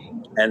me.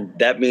 And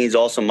that means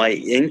also my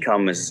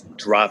income is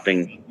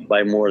dropping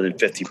by more than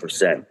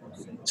 50%.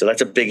 So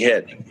that's a big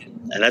hit.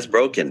 And that's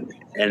broken.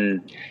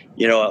 And,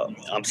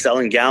 I'm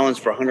selling gallons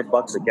for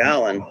 $100 a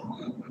gallon,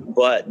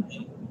 but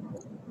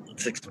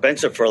it's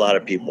expensive for a lot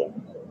of people.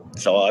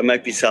 So I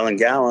might be selling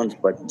gallons,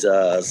 but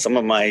some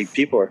of my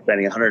people are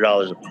spending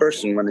 $100 a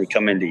person when they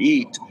come in to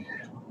eat.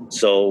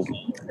 So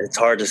it's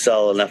hard to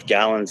sell enough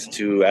gallons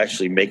to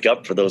actually make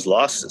up for those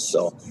losses.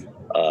 So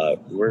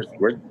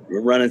we're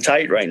running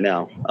tight right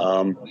now.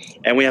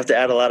 And we have to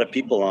add a lot of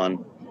people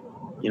on.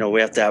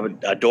 We have to have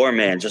a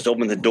doorman just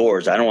open the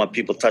doors. I don't want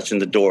people touching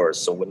the doors.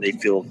 So when they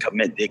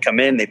come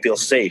in, they feel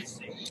safe.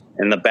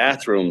 And the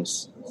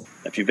bathrooms,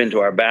 if you've been to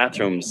our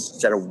bathrooms,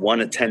 instead of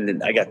one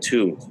attendant, I got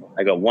two.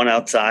 I got one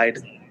outside.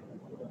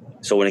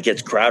 So when it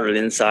gets crowded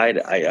inside,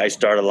 I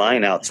start a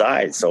line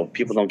outside so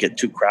people don't get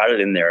too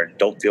crowded in there and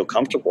don't feel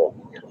comfortable.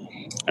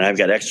 And I've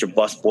got extra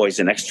busboys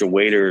and extra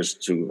waiters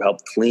to help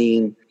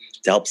clean,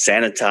 to help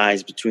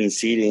sanitize between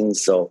seatings.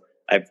 So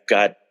I've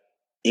got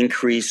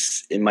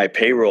increase in my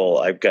payroll.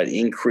 I've got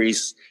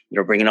increase,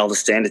 bringing all the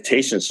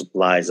sanitation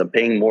supplies. I'm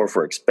paying more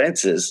for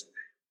expenses,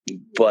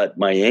 but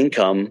my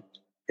income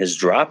is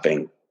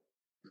dropping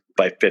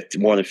by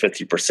more than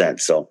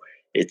 50%. So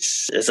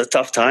it's a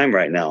tough time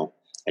right now.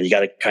 And you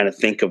got to kind of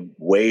think of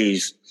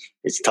ways.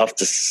 It's tough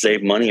to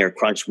save money or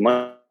crunch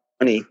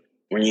money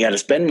when you got to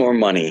spend more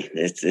money.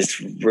 It's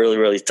really,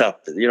 really tough.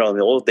 In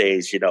the old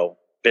days,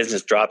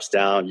 business drops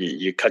down.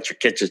 You cut your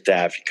kitchen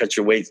staff, you cut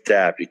your wait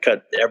staff, you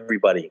cut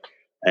everybody.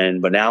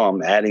 But now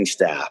I'm adding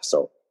staff.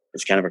 So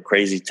it's kind of a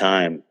crazy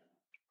time.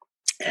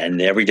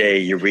 And every day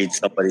you read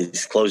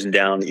somebody's closing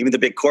down, even the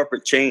big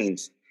corporate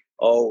chains.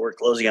 Oh, we're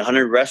closing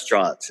 100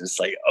 restaurants. It's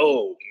like,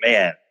 oh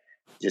man,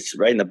 just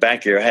right in the back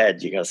of your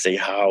head, you got to say,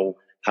 how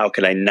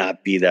can I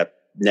not be that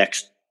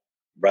next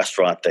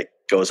restaurant that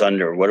goes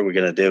under? What are we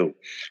going to do?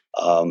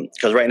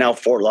 Because right now,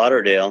 Fort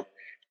Lauderdale,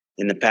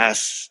 in the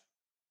past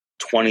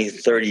 20,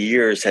 30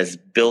 years, has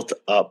built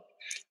up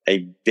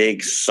a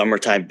big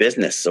summertime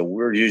business. So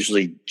we're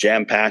usually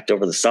jam-packed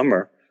over the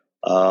summer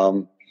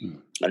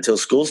until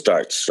school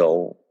starts.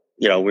 So,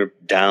 we're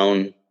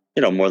down,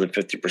 more than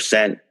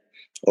 50%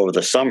 over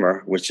the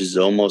summer, which is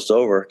almost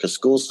over because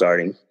school's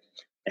starting.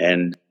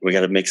 And we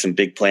got to make some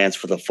big plans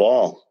for the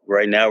fall.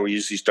 Right now, we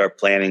usually start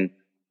planning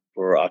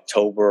for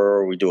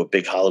October. We do a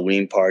big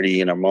Halloween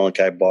party in our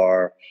Molokai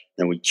bar.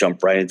 Then we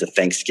jump right into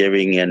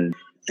Thanksgiving and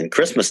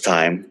Christmas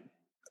time.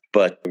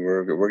 But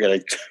we're going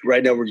to,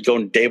 right now, we're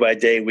going day by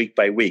day, week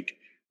by week.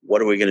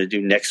 What are we going to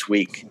do next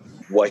week?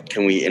 What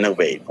can we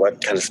innovate?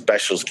 What kind of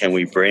specials can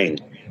we bring?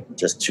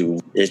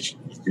 It's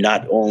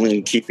not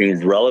only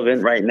keeping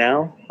relevant right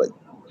now, but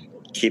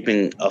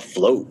keeping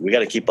afloat. We got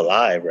to keep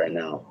alive right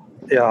now.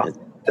 Yeah,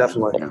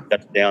 definitely.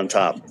 Got to stay on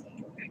top.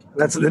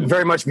 That's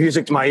very much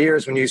music to my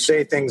ears when you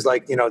say things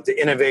like,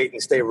 to innovate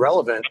and stay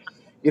relevant.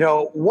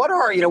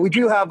 We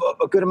do have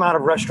a good amount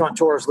of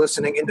restaurateurs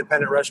listening,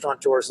 independent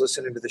restaurateurs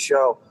listening to the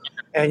show.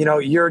 And,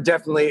 you're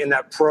definitely in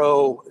that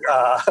pro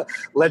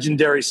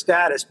legendary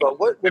status. But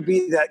what would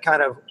be that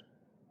kind of,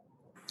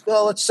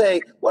 let's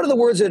say, what are the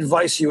words of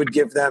advice you would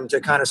give them to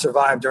kind of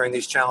survive during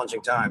these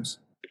challenging times?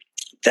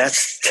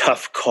 That's a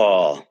tough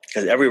call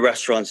because every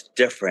restaurant's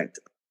different.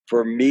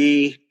 For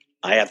me,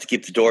 I have to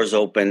keep the doors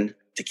open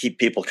to keep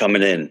people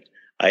coming in.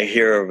 I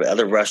hear of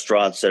other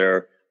restaurants that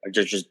are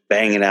just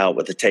banging out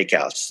with the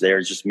takeouts.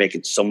 They're just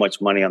making so much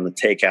money on the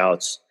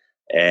takeouts.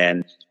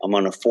 And I'm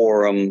on a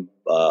forum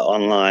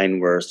online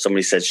where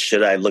somebody said,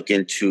 should I look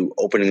into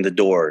opening the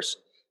doors?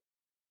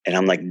 And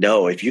I'm like,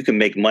 no, if you can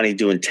make money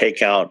doing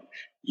takeout,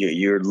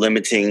 you're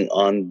limiting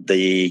on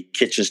the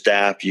kitchen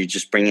staff. You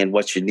just bring in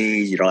what you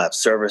need. You don't have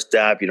service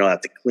staff. You don't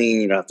have to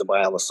clean. You don't have to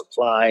buy all the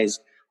supplies,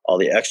 all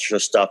the extra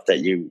stuff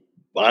that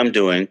I'm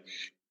doing.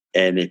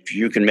 And if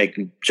you can make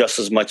just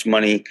as much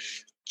money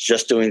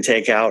just doing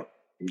takeout,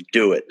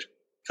 do it.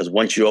 Because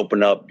once you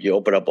open up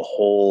a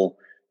whole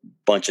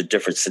bunch of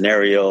different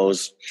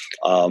scenarios.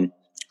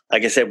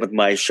 Like I said, with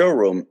my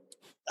showroom,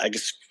 I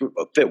just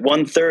fit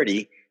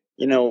 130,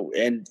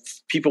 and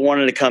people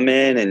wanted to come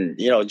in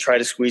and, try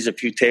to squeeze a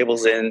few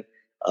tables in,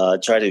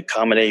 try to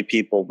accommodate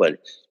people. But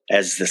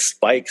as the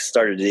spike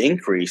started to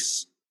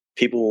increase,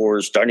 people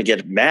were starting to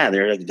get mad.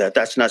 They're like,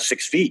 that's not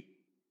 6 feet.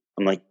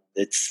 I'm like,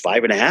 it's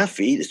 5.5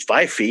 feet. It's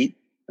 5 feet.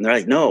 And they're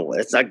like, no,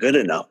 it's not good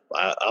enough.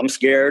 I'm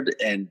scared,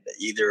 and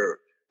either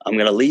I'm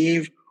going to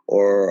leave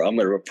or I'm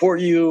going to report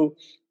you.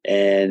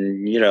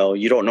 And, you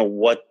don't know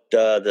what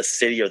the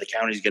city or the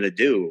county is going to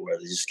do. Or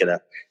they're just going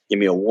to give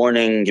me a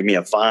warning, give me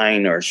a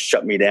fine, or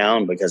shut me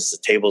down because the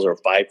tables are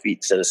 5 feet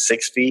instead of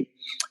 6 feet.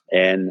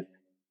 And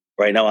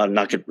right now I'm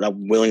not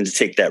willing to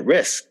take that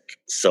risk.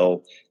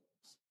 So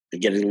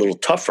it's getting a little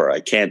tougher. I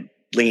can't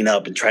lean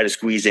up and try to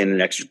squeeze in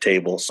an extra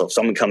table. So if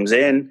someone comes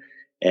in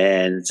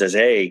and says,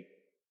 hey,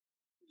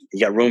 you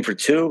got room for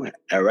two?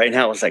 And right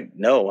now it's like,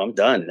 no, I'm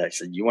done. I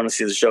said, you want to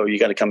see the show? You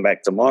got to come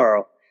back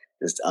tomorrow.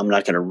 I'm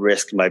not going to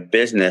risk my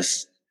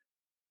business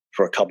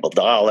for a couple of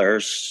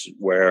dollars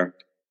where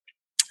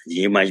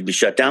you might be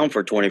shut down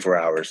for 24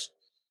 hours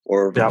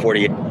or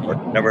 48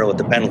 hours. Never know what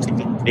the penalty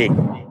can be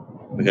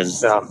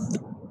because the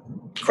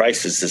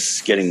crisis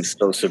is getting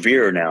so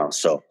severe now.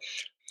 So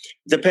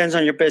it depends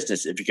on your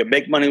business. If you can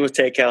make money with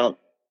takeout,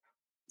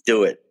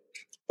 do it.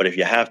 But if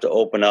you have to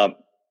open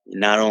up,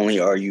 not only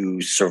are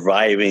you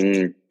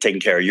surviving, taking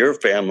care of your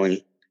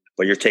family,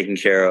 but you're taking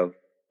care of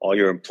all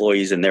your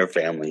employees and their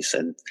families.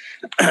 And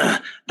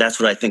that's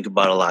what I think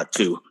about a lot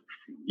too.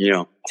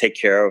 Take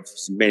care of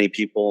many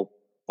people,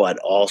 but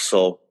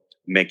also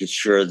making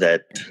sure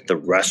that the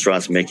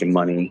restaurant's making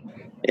money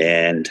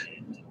and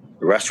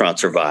the restaurant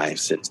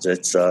survives.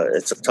 It's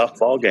a tough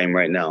ball game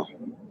right now.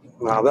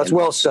 Wow, that's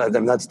well said.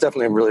 That's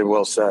definitely really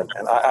well said.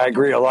 And I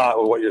agree a lot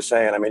with what you're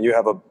saying. I mean, you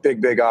have a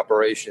big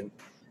operation,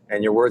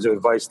 and your words of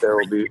advice there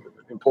will be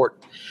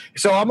important.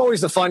 So I'm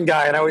always the fun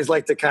guy, and I always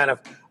like to kind of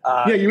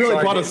you really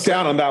brought us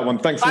down on that one.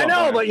 Thanks a lot.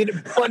 I know,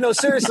 but no,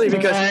 seriously,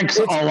 because thanks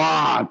a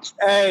lot.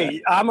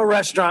 Hey, I'm a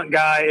restaurant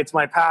guy. It's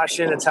my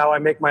passion. It's how I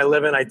make my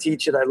living. I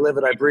teach it. I live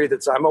it. I breathe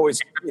it. So I'm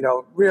always,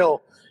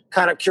 real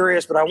kind of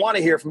curious, but I want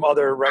to hear from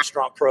other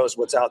restaurant pros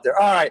what's out there.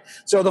 All right,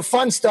 so the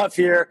fun stuff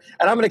here,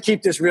 and I'm going to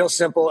keep this real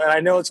simple, and I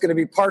know it's going to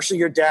be partially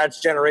your dad's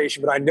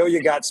generation, but I know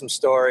you got some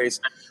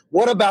stories.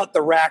 What about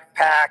the Rack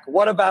Pack?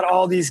 What about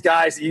all these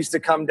guys that used to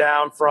come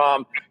down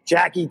from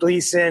Jackie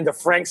Gleason to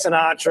Frank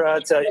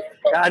Sinatra to,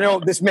 I know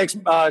this makes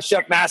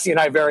Chef Massey and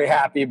I very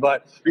happy,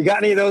 but you got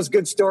any of those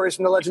good stories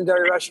from the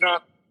legendary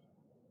restaurant?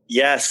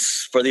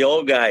 Yes, for the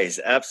old guys,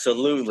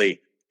 absolutely.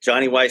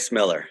 Johnny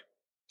Weissmiller,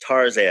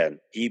 Tarzan.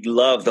 He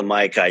loved the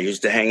Maikai. He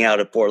used to hang out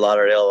at Fort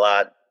Lauderdale a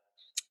lot,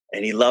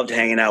 and he loved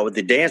hanging out with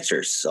the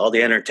dancers, all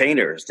the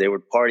entertainers. They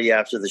would party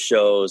after the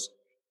shows.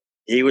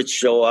 He would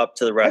show up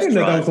to the restaurant. I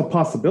didn't know that was a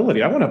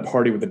possibility. I want to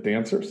party with the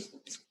dancers.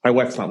 My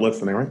wife's not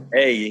listening, right?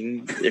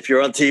 Hey, if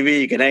you're on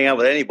TV, you can hang out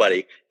with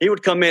anybody. He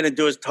would come in and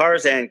do his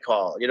Tarzan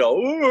call,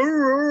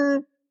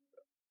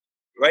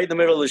 right in the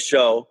middle of the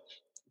show,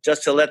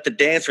 just to let the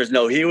dancers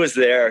know he was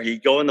there.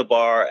 He'd go in the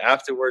bar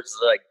afterwards,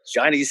 like,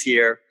 Johnny's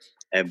here.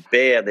 And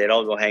bam, they'd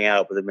all go hang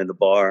out with him in the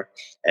bar.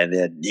 And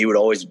then he would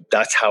always,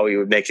 that's how he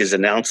would make his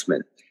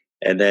announcement.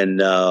 And then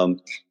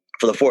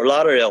for the Fort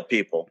Lauderdale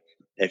people,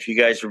 if you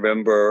guys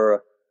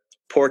remember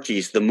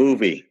Porky's, the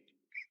movie.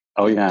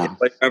 Oh, yeah.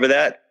 Anybody remember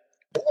that?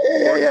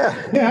 Yeah,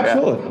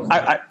 absolutely.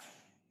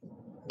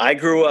 I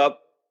grew up,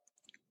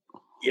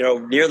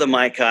 near the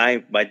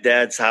Maikai. My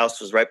dad's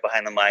house was right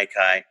behind the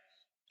Maikai.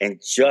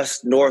 And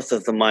just north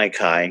of the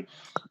Maikai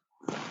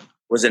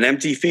was an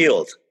empty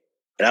field.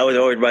 And I would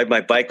always ride my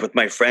bike with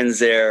my friends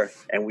there.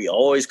 And we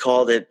always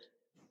called it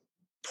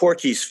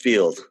Porky's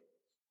Field.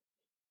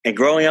 And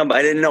growing up,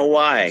 I didn't know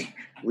why.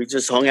 We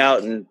just hung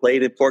out and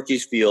played at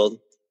Porky's Field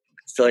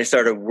until I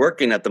started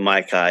working at the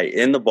Maikai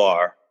in the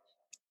bar.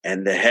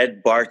 And the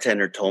head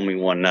bartender told me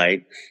one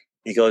night,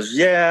 he goes,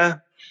 yeah,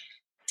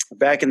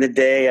 back in the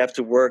day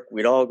after work,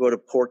 we'd all go to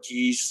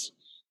Porky's.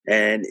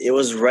 And it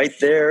was right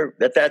there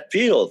at that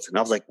field. And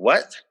I was like,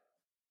 what?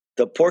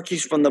 The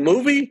Porky's from the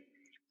movie?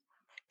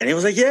 And he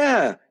was like,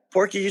 yeah,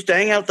 Porky used to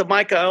hang out at the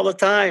Maikai all the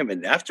time.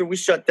 And after we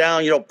shut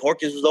down,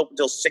 Porky's was open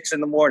till 6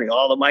 a.m.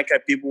 All the Maikai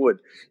people would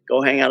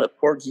go hang out at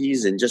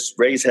Porky's and just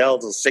raise hell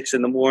till 6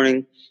 a.m.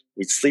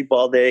 We'd sleep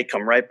all day,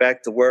 come right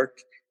back to work.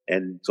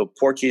 And so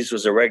Porky's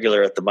was a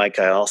regular at the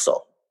Maikai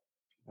also.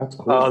 That's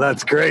cool. Oh,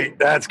 that's great.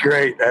 That's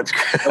great. That's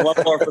great. And one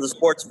more for the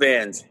sports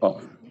fans.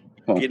 Oh.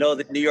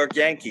 The New York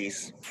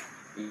Yankees.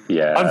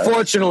 Yeah.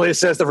 Unfortunately,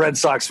 says the Red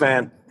Sox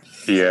fan.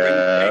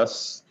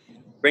 Yes.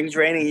 Spring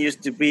training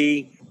used to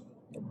be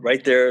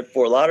right there at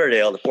Fort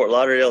Lauderdale, the Fort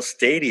Lauderdale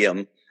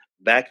Stadium.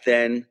 Back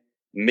then,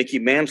 Mickey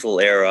Mantle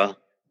era,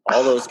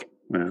 all those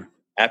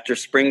after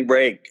spring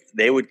break,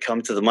 they would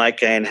come to the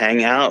Maikai and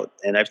hang out.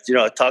 And I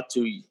talked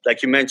to,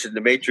 like you mentioned,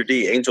 the maitre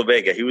d', Angel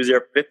Vega. He was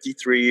there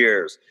 53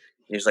 years.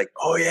 He was like,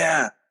 oh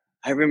yeah,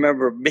 I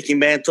remember Mickey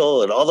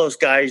Mantle and all those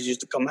guys used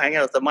to come hang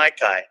out at the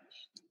Maikai.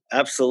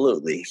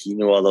 Absolutely. He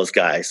knew all those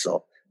guys.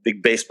 So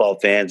big baseball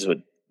fans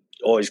would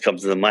always come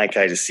to the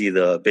Maikai to see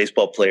the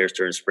baseball players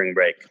during spring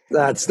break.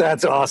 That's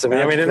awesome.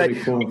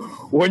 That's cool.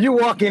 When you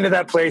walk into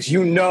that place,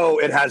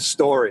 it has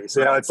stories.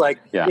 It's like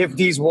if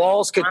these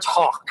walls could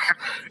talk,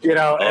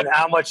 and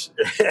how much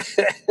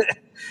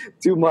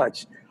too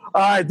much.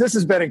 All right, this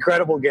has been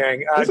incredible,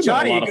 gang. This has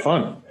Johnny, been a lot of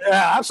fun.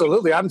 Yeah,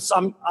 absolutely. I'm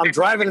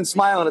driving and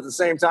smiling at the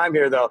same time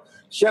here, though.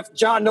 Chef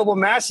John Noble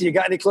Massey, you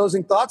got any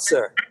closing thoughts,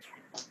 sir?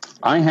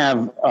 I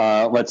have,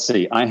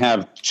 I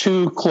have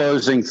 2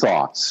 closing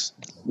thoughts.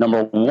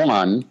 Number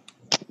one,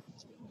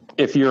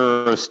 if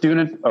you're a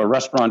student, a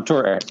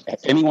restaurateur,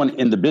 anyone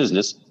in the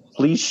business,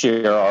 please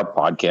share our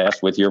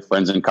podcast with your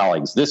friends and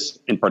colleagues. This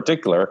in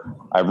particular,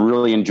 I've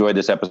really enjoyed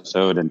this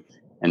episode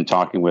and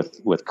talking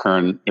with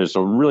Kern. There's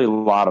a really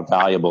lot of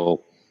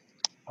valuable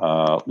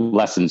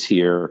lessons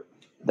here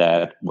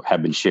that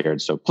have been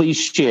shared. So please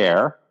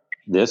share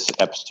this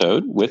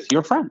episode with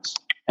your friends.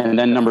 And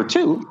then number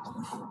 2,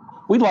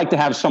 we'd like to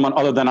have someone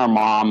other than our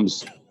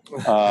moms,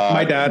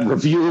 my dad,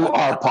 review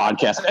our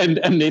podcast,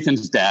 and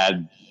Nathan's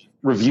dad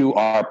review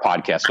our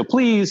podcast. So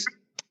please,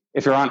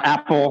 if you're on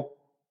Apple,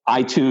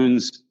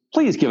 iTunes,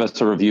 please give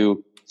us a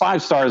review.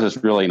 5 stars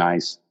is really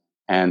nice.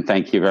 And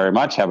thank you very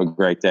much. Have a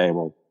great day.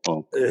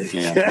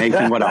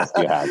 Nathan, what else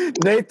do you have?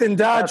 Nathan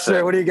Dodge,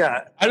 sir, what do you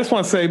got? I just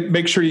want to say,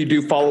 make sure you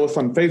do follow us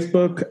on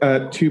Facebook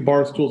at 2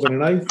 Bars, Tools, and a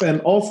Knife, and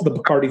also the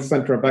Bacardi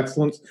Center of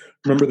Excellence.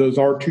 Remember, those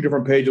are 2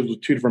 different pages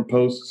with 2 different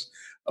posts.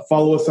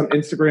 Follow us on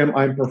Instagram.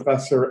 I'm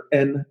Professor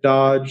N.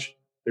 Dodge.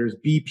 There's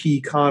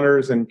BP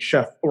Connors and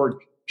Chef or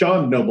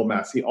John Noble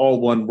Massey, all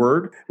one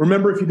word.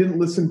 Remember, if you didn't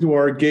listen to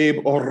our Gabe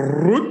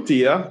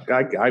Urrutia,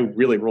 I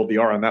really rolled the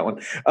R on that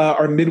one,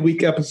 our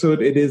midweek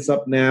episode, it is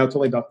up now. It's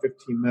only about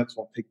 15 minutes.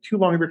 Won't take too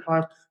long of your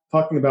time,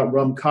 talking about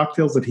rum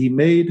cocktails that he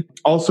made.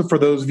 Also, for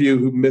those of you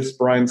who missed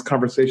Brian's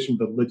conversation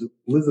with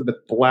Elizabeth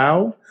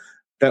Blau,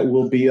 that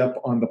will be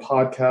up on the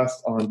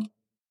podcast on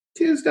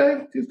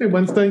Tuesday,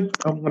 Wednesday,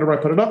 whenever I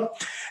put it up.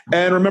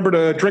 And remember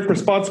to drink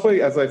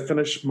responsibly as I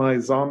finish my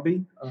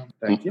zombie.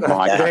 Thank you.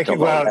 Thank you.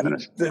 Well,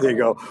 there you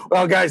go.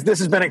 Well, guys, this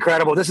has been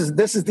incredible. This is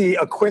the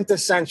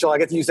quintessential, I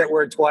get to use that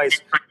word twice,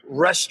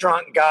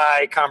 restaurant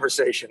guy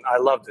conversation. I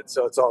loved it.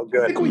 So it's all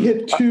good. I think we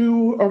hit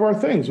two of our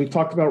things. We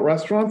talked about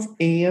restaurants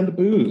and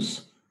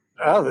booze.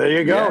 Oh, there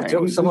you go.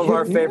 Yeah, some of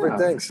our favorite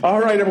things. All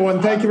right,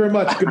 everyone. Thank you very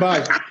much.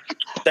 Goodbye.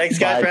 Thanks,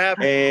 guys, for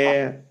having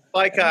me.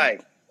 Bye, Kai.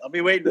 I'll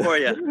be waiting for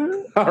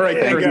you. All right.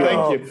 Thank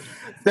you.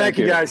 Thank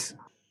you, guys.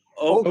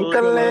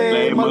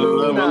 Okalema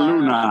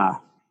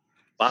Luna.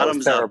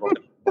 Bottoms up.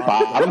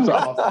 Bottoms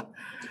up.